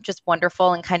just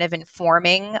wonderful in kind of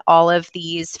informing all of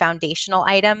these foundational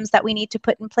items that we need to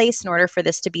put in place in order for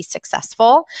this to be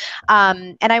successful.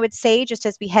 And I would say, just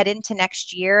as we head into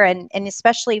next year, and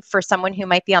especially for someone who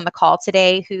might be on the call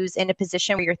today who's in a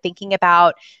position where you're thinking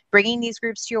about bringing these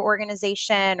groups to your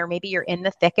organization, or maybe you're in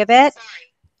the thick of it,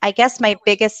 I guess my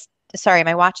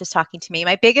watch is talking to me.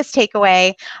 My biggest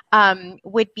takeaway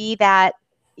would be that,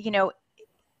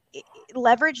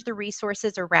 leverage the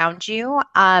resources around you.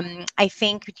 I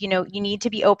think, you need to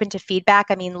be open to feedback.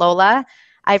 I mean, Lola,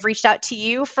 I've reached out to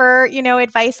you for,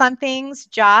 advice on things.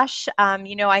 Josh,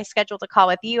 I scheduled a call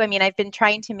with you. I mean, I've been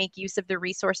trying to make use of the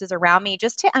resources around me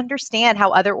just to understand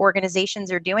how other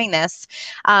organizations are doing this.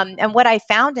 And what I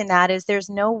found in that is there's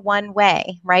no one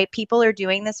way, right? People are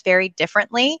doing this very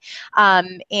differently.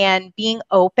 And being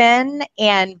open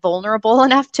and vulnerable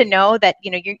enough to know that,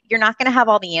 you're not going to have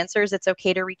all the answers. It's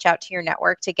okay to reach out to your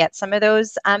network to get some of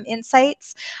those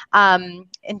insights. And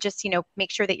just,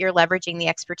 make sure that you're leveraging the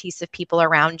expertise of people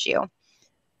around you.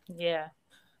 Yeah.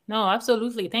 No,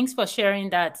 absolutely. Thanks for sharing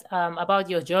that about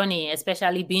your journey,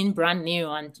 especially being brand new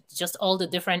and just all the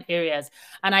different areas.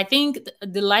 And I think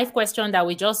the live question that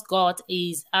we just got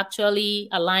is actually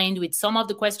aligned with some of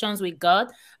the questions we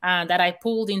got that I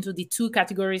pulled into the two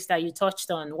categories that you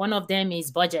touched on. One of them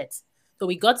is budget. So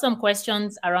we got some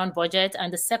questions around budget,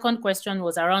 and the second question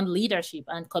was around leadership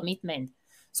and commitment.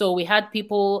 So we had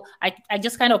people, I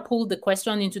just kind of pulled the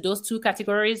question into those two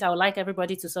categories. I would like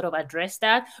everybody to sort of address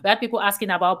that. We had people asking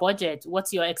about budget.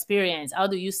 What's your experience? How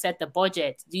do you set the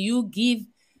budget? Do you give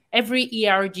every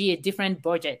ERG a different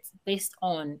budget based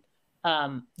on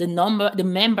the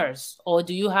members, or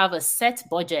do you have a set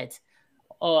budget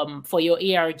for your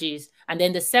ERGs? And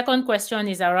then the second question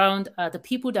is around the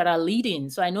people that are leading.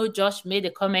 So I know Josh made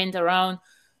a comment around,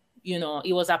 he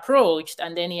was approached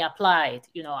and then he applied.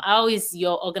 How is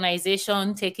your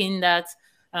organization taking that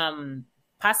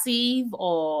passive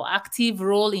or active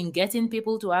role in getting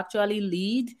people to actually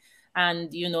lead?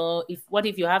 And,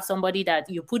 if you have somebody that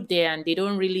you put there and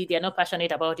they're not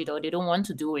passionate about it, or they don't want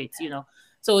to do it,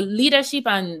 So leadership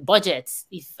and budgets.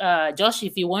 If Josh,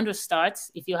 if you want to start,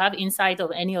 if you have insight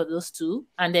of any of those two,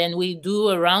 and then we do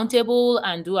a roundtable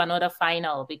and do another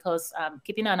final, because I'm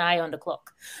keeping an eye on the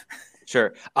clock.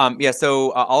 Sure.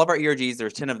 So all of our ERGs,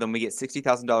 there's 10 of them. We get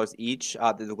 $60,000 each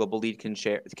that the global lead can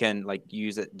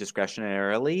use it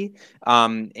discretionarily.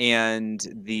 But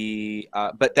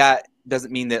that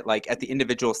doesn't mean that at the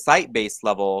individual site-based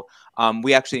level,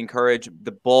 we actually encourage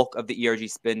the bulk of the ERG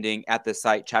spending at the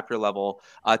site chapter level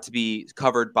to be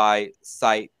covered by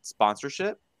site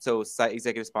sponsorship. So site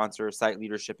executive sponsor, site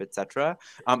leadership, etc.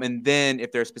 And then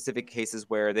if there are specific cases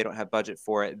where they don't have budget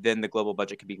for it, then the global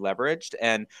budget can be leveraged.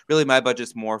 And really my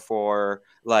budget's more for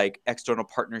external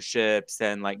partnerships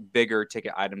and bigger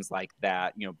ticket items like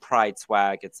that, pride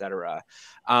swag, etc.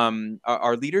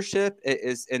 Our leadership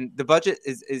and the budget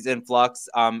is in flux.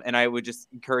 And I would just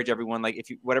encourage everyone, if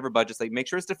you, whatever budgets, make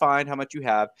sure it's defined how much you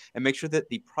have, and make sure that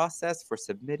the process for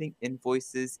submitting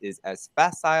invoices is as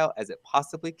facile as it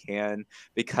possibly can,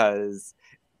 because because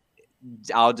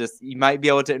you might be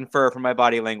able to infer from my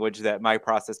body language that my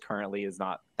process currently is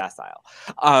not facile.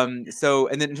 So,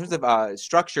 and then in terms of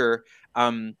structure,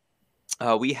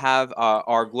 we have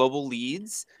our global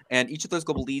leads, and each of those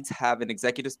global leads have an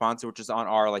executive sponsor, which is on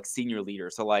our like senior leader.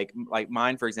 So like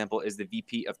mine, for example, is the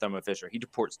VP of Thermo Fisher. He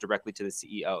reports directly to the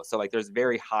CEO. So like there's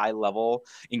very high level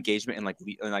engagement and like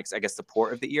I guess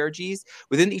support of the ERGs.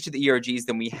 Within each of the ERGs,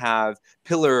 then we have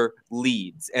pillar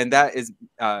leads, and that is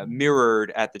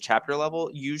mirrored at the chapter level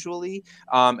usually.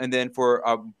 And then for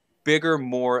a bigger,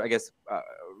 more, I guess,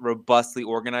 robustly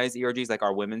organized ERGs, like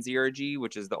our women's ERG,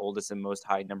 which is the oldest and most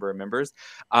high number of members,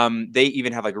 they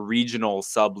even have like regional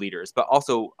sub leaders. But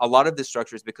also a lot of this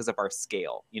structure is because of our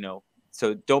scale, you know.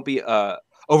 So don't be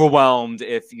overwhelmed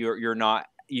if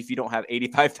if you don't have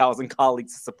 85,000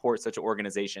 colleagues to support such an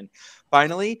organization.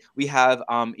 Finally, we have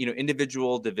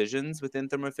individual divisions within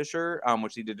Thermo Fisher,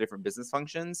 which lead to different business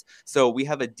functions. So we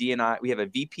have a D&I, we have a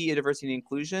VP of Diversity and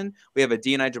Inclusion, we have a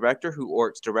D&I director who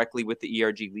works directly with the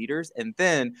ERG leaders, and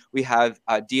then we have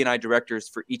D&I directors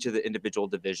for each of the individual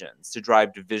divisions to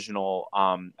drive divisional,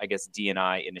 I guess,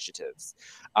 D&I initiatives.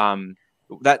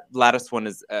 That latest one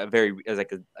is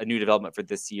like a new development for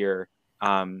this year.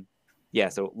 Yeah,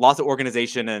 so lots of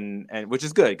organization and which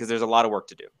is good because there's a lot of work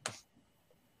to do.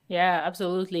 Yeah,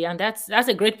 absolutely. And that's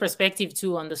a great perspective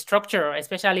too on the structure,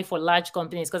 especially for large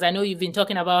companies, because I know you've been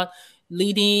talking about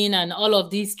leading and all of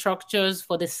these structures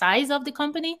for the size of the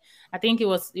company. I think it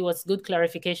was good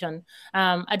clarification.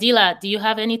 Adila, do you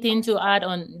have anything to add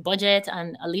on budget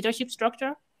and a leadership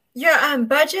structure? Yeah,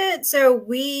 budget. So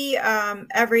we,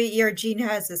 every ERG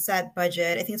has a set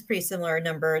budget. I think it's pretty similar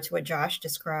number to what Josh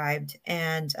described.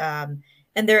 And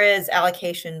there is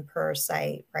allocation per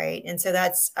site, right? And so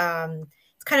that's,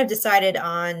 it's kind of decided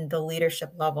on the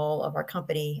leadership level of our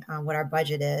company, what our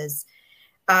budget is.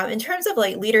 In terms of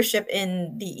like leadership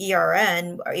in the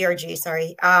ERG,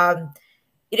 sorry,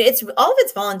 it's all of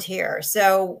it's volunteer.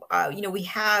 So,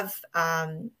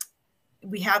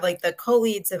 we have like the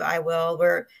co-leads of IWIL.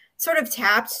 We're sort of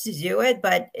tapped to do it,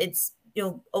 but it's,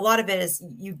 a lot of it is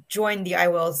you join the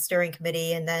IWIL steering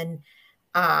committee, and then,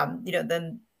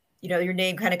 your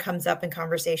name kind of comes up in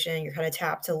conversation and you're kind of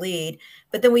tapped to lead.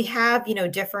 But then we have,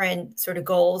 different sort of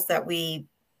goals that we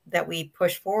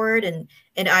push forward, and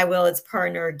in IWIL it's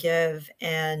partner, give,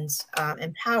 and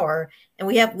empower. And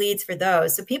we have leads for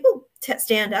those. So people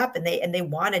stand up and they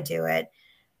want to do it.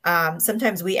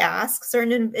 Sometimes we ask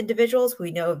certain individuals who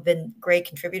we know have been great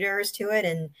contributors to it,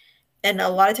 and a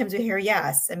lot of times we hear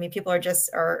yes. I mean, people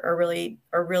are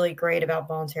really great about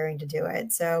volunteering to do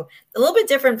it. So a little bit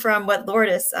different from what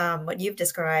Lourdes, what you've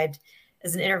described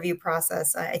as an interview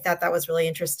process. I thought that was really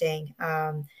interesting.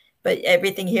 But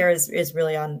everything here is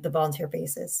really on the volunteer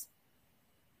basis.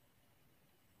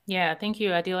 Yeah, thank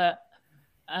you, Adila.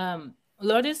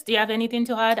 Lourdes, do you have anything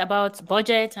to add about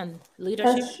budget and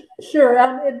leadership? Sure.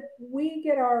 We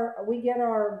get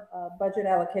our budget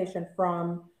allocation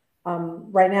from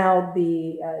right now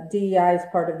the DEI is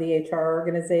part of the HR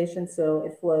organization, so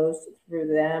it flows through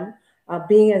them.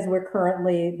 Being as we're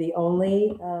currently the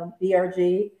only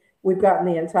ERG, we've gotten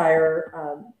the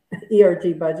entire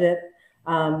ERG budget.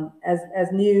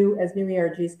 As new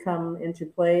ERGs come into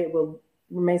play, it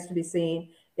remains to be seen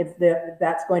if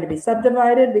that's going to be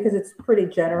subdivided, because it's pretty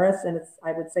generous, and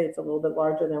I would say it's a little bit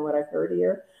larger than what I've heard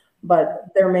here, but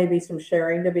there may be some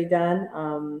sharing to be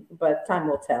done, but time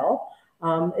will tell.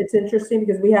 It's interesting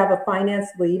because we have a finance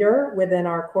leader within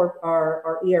our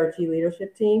ERG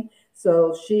leadership team.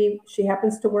 So she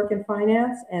happens to work in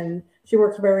finance, and she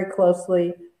works very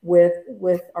closely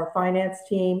with our finance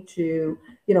team to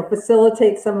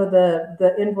facilitate some of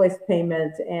the invoice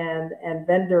payment and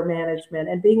vendor management.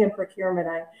 And being in procurement,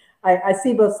 I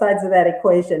see both sides of that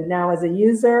equation now as a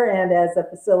user and as a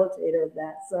facilitator of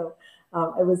that. So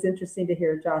it was interesting to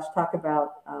hear Josh talk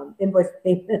about invoice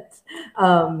payments.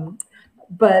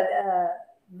 But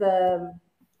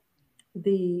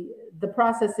the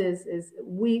process is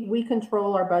we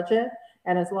control our budget,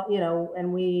 and as long,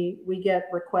 and we get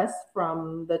requests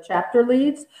from the chapter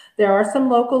leads. There are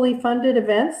some locally funded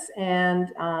events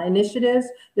and initiatives.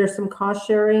 There's some cost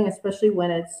sharing, especially when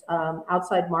it's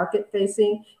outside market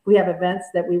facing. We have events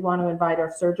that we want to invite our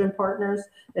surgeon partners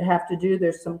that have to do.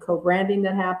 There's some co-branding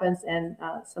that happens, and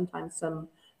sometimes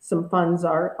some funds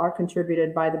are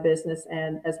contributed by the business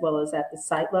and as well as at the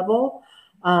site level.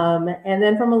 And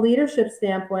then from a leadership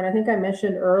standpoint, I think I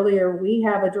mentioned earlier, we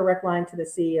have a direct line to the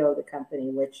CEO of the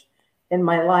company, which in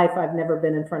my life, I've never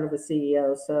been in front of a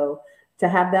CEO. So to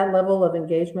have that level of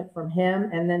engagement from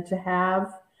him, and then to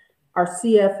have our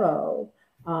CFO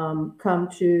come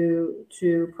to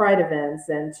Pride events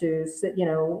and to sit,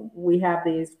 we have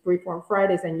these Freeform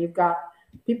Fridays, and you've got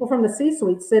people from the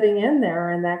C-suite sitting in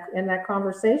there in that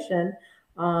conversation,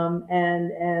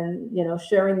 and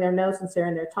sharing their notes and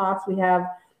sharing their talks. We have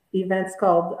events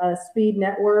called speed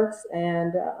networks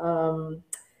and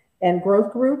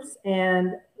growth groups,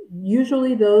 and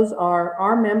usually those are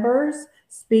our members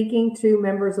speaking to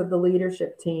members of the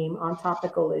leadership team on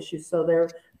topical issues. So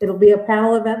it'll be a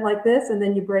panel event like this, and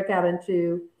then you break out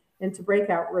into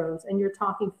breakout rooms, and you're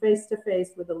talking face to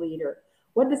face with the leader.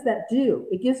 What does that do?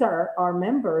 It gives our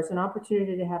members an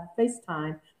opportunity to have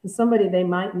FaceTime with somebody they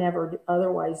might never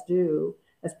otherwise do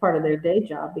as part of their day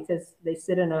job, because they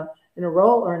sit in a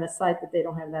role or in a site that they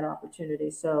don't have that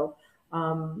opportunity. So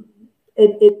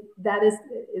that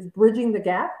is bridging the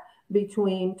gap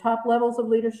between top levels of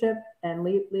leadership and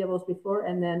levels before,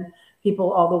 and then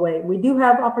people all the way. We do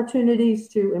have opportunities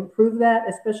to improve that,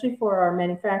 especially for our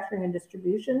manufacturing and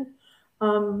distribution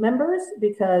members,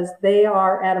 because they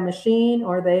are at a machine,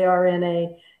 or they are in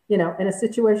a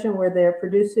situation where they're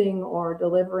producing or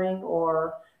delivering,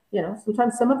 or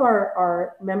sometimes some of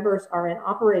our members are in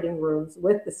operating rooms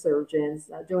with the surgeons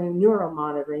doing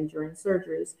neuromonitoring during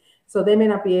surgeries. So they may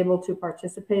not be able to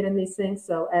participate in these things.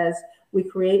 So as we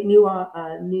create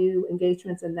new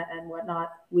engagements and whatnot,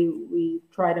 we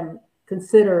try to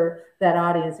consider that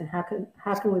audience, and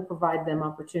how can we provide them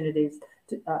opportunities,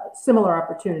 similar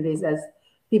opportunities as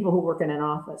people who work in an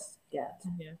office get.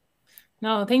 Yeah.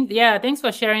 No, thanks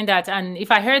for sharing that. And if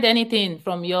I heard anything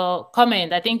from your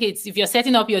comment, I think it's, if you're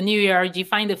setting up your new ERG,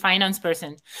 find a finance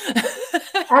person.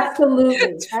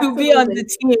 Absolutely. To be on the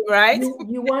team, right?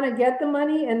 You want to get the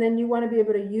money, and then you want to be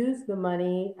able to use the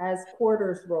money as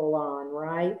quarters roll on,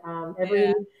 right?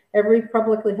 Every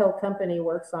publicly held company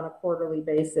works on a quarterly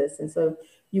basis. And so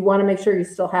you want to make sure you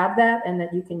still have that, and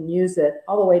that you can use it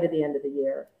all the way to the end of the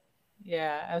year.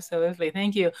 Yeah, absolutely.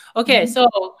 Thank you. Okay, so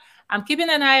I'm keeping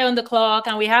an eye on the clock,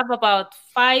 and we have about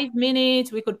 5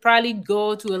 minutes. We could probably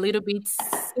go to a little bit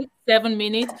 6, 7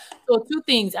 minutes. So 2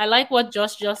 things. I like what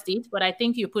Josh just did, but I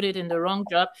think you put it in the wrong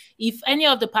job. If any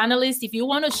of the panelists, if you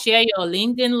want to share your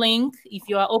LinkedIn link, if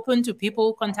you are open to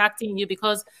people contacting you,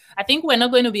 because I think we're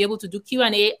not going to be able to do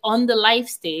Q&A on the live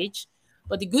stage.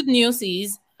 But the good news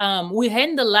is we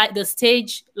end the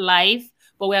stage live,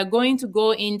 but we are going to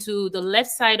go into the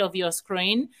left side of your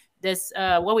screen. There's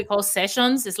what we call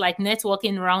sessions. It's like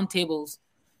networking roundtables.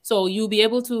 So you'll be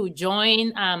able to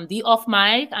join the off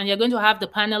mic, and you're going to have the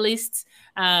panelists.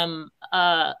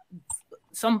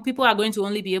 Some people are going to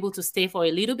only be able to stay for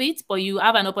a little bit, but you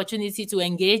have an opportunity to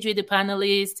engage with the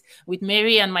panelists, with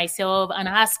Mary and myself, and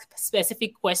ask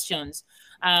specific questions.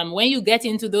 When you get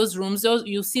into those rooms,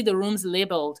 you see the rooms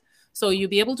labeled. So you'll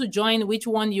be able to join which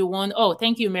one you want. Oh,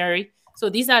 thank you, Mary. So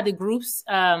these are the groups,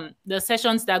 the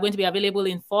sessions that are going to be available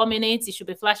in 4 minutes. It should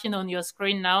be flashing on your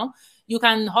screen now. You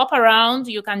can hop around.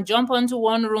 You can jump onto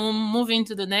one room, move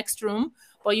into the next room,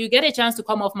 but you get a chance to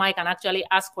come off mic and actually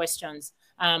ask questions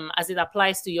as it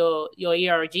applies to your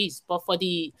ERGs. But for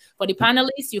the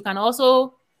panelists, you can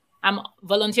also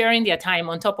volunteering their time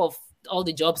on top of all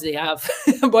the jobs they have.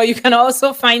 But you can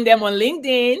also find them on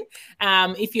LinkedIn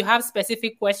if you have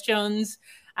specific questions.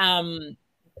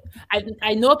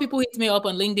 I know people hit me up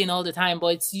on LinkedIn all the time,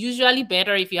 but it's usually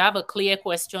better if you have a clear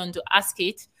question to ask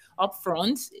it up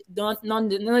front. Not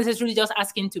necessarily just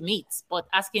asking to meet, but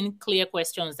asking clear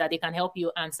questions that they can help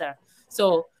you answer.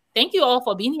 So thank you all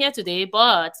for being here today.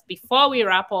 But before we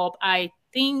wrap up, I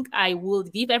think I will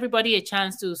give everybody a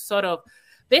chance to sort of,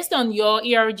 based on your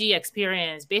ERG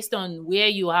experience, based on where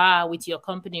you are with your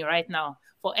company right now,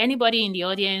 for anybody in the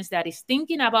audience that is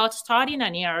thinking about starting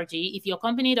an ERG, if your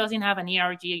company doesn't have an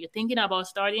ERG, you're thinking about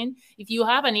starting, if you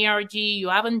have an ERG, you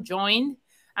haven't joined,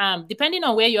 depending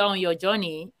on where you are on your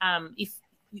journey, if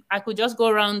I could just go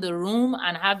around the room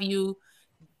and have you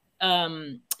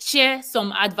share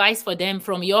some advice for them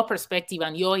from your perspective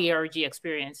and your ERG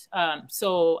experience.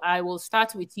 So I will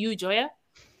start with you, Joya.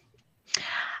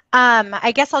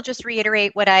 I guess I'll just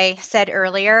reiterate what I said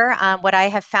earlier. What I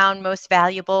have found most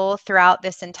valuable throughout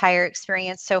this entire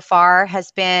experience so far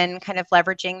has been kind of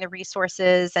leveraging the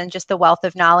resources and just the wealth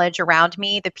of knowledge around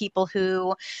me, the people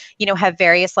who, have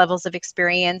various levels of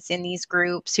experience in these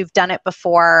groups, who've done it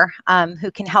before,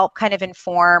 who can help kind of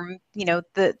inform,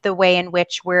 the way in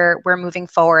which we're moving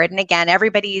forward. And again,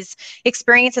 everybody's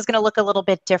experience is going to look a little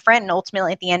bit different. And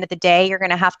ultimately, at the end of the day, you're going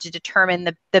to have to determine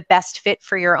the best fit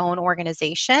for your own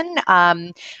organization.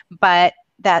 But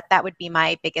that would be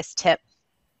my biggest tip.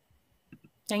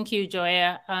 Thank you,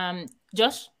 Joya.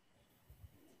 Josh?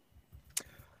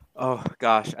 Oh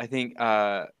gosh, I think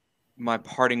my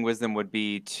parting wisdom would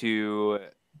be to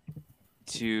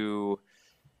to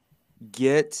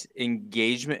get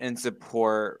engagement and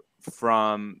support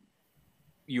from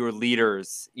your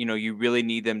leaders. You really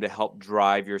need them to help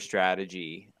drive your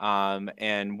strategy.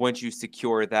 And once you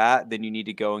secure that, then you need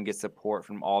to go and get support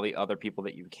from all the other people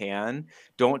that you can.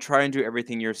 Don't try and do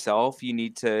everything yourself. You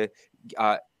need to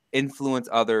influence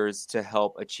others to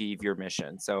help achieve your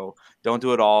mission. So don't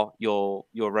do it all. You'll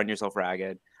run yourself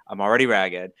ragged. I'm already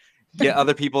ragged. Get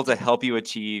other people to help you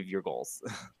achieve your goals.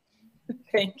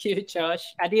 Thank you, Josh.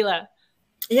 Adila.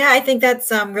 Yeah, I think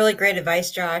that's really great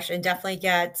advice, Josh, and definitely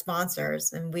get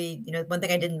sponsors. And one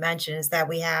thing I didn't mention is that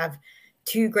we have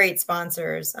 2 great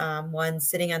sponsors. One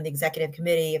sitting on the executive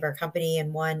committee of our company,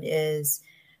 and one is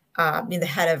the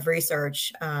head of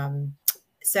research.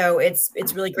 So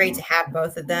it's really great to have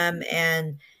both of them,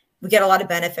 and we get a lot of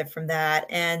benefit from that.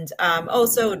 And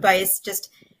also advice, just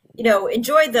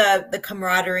enjoy the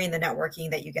camaraderie and the networking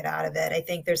that you get out of it. I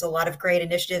think there's a lot of great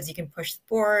initiatives you can push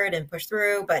forward and push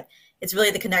through, but it's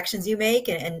really the connections you make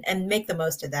and make the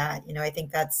most of that. I think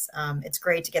that's it's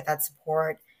great to get that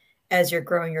support as you're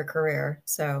growing your career.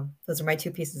 So those are my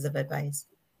 2 pieces of advice.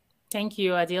 Thank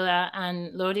you, Adila.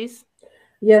 And Lourdes?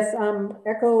 Yes,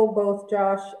 echo both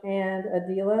Josh and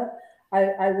Adila.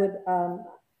 I would,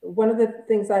 one of the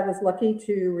things I was lucky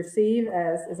to receive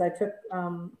as I took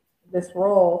this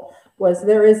role was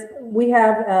we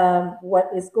have what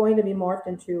is going to be morphed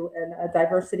into a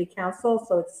diversity council.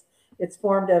 So it's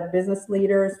formed of business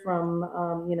leaders from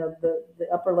the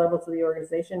upper levels of the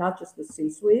organization, not just the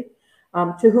C-suite,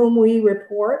 to whom we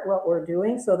report what we're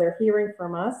doing. So they're hearing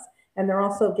from us, and they're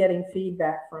also getting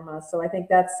feedback from us. So I think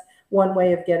that's one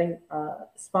way of getting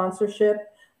sponsorship.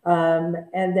 And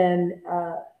then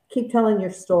keep telling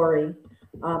your story.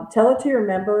 Tell it to your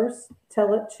members,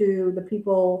 tell it to the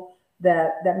people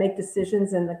that make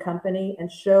decisions in the company,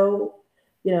 and show,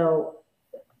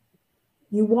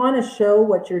 you want to show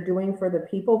what you're doing for the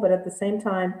people, but at the same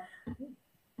time,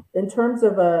 in terms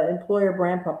of an employer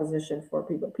brand proposition for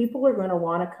people are going to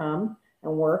want to come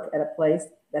and work at a place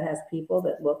that has people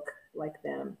that look like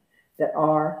them, that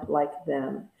are like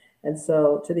them. And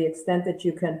so to the extent that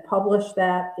you can publish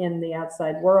that in the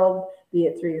outside world, be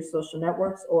it through your social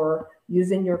networks or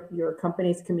using your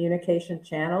company's communication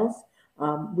channels.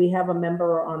 We have a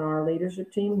member on our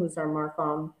leadership team who's our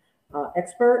Marcom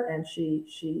expert, and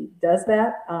she does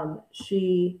that.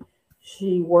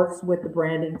 She works with the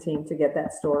branding team to get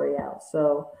that story out.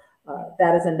 So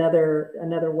that is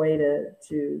another way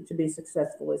to be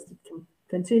successful, is to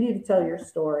continue to tell your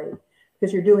story,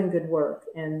 because you're doing good work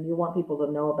and you want people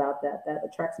to know about that. That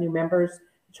attracts new members,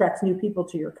 attracts new people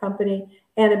to your company,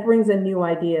 and it brings in new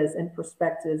ideas and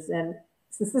perspectives. And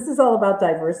since this is all about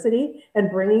diversity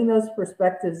and bringing those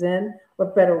perspectives in,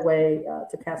 what better way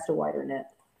to cast a wider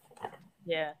net?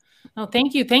 Yeah. No,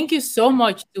 thank you. Thank you so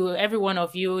much to every one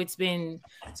of you. It's been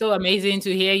so amazing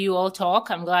to hear you all talk.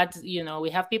 I'm glad, we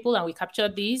have people and we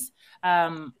captured these.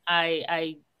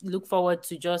 I look forward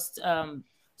to just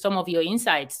some of your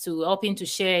insights, to helping to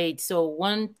share it. So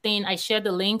one thing, I shared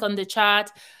the link on the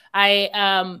chat.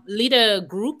 I lead a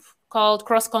group called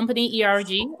Cross Company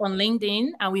ERG on LinkedIn,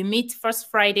 and we meet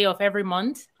first Friday of every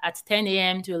month at 10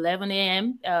 a.m. to 11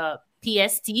 a.m.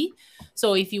 PST.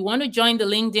 So if you want to join the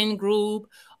LinkedIn group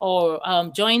or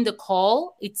join the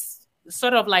call, it's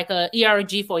sort of like a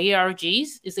ERG for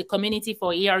ERGs. It's a community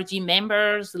for ERG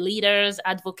members, leaders,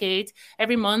 advocates.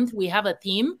 Every month we have a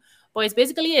theme, but it's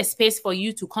basically a space for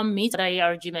you to come meet other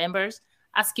ERG members,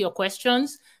 ask your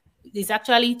questions. It's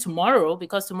actually tomorrow,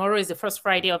 because tomorrow is the first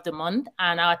Friday of the month,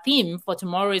 and our theme for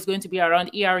tomorrow is going to be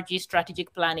around ERG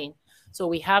strategic planning. So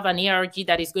we have an ERG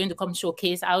that is going to come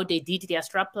showcase how they did their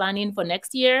strat planning for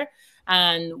next year,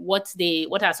 and what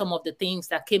are some of the things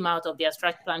that came out of their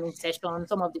strat planning session,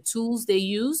 some of the tools they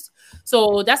used.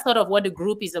 So that's sort of what the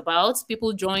group is about.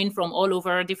 People join from all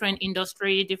over, different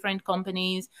industry, different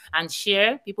companies, and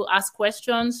share. People ask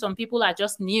questions. Some people are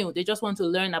just new. They just want to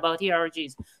learn about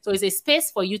ERGs. So it's a space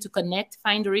for you to connect,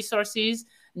 find resources,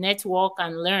 network,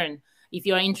 and learn. If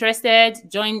you're interested,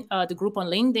 join the group on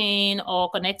LinkedIn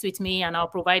or connect with me and I'll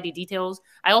provide the details.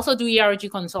 I also do ERG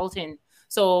consulting.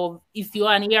 So if you're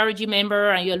an ERG member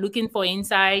and you're looking for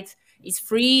insights, it's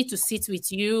free to sit with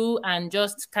you and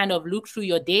just kind of look through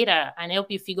your data and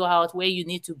help you figure out where you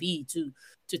need to be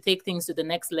to take things to the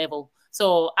next level.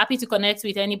 So happy to connect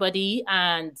with anybody.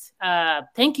 And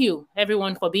thank you,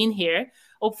 everyone, for being here.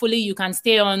 Hopefully you can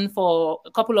stay on for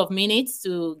a couple of minutes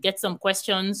to get some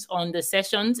questions on the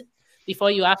sessions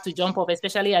before you have to jump off,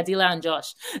 especially Adila and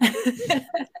Josh.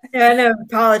 Yeah, no,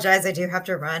 apologize. I do have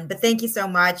to run, but thank you so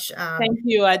much. Thank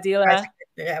you, Adila.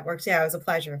 Yeah, it works. Yeah, it was a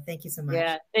pleasure. Thank you so much.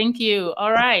 Yeah, thank you.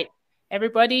 All right.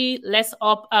 Everybody, let's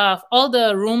up. All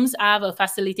the rooms have a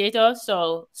facilitator,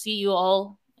 so see you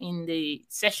all in the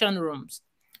session rooms.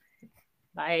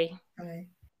 Bye. Bye.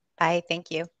 Bye. Thank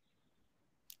you.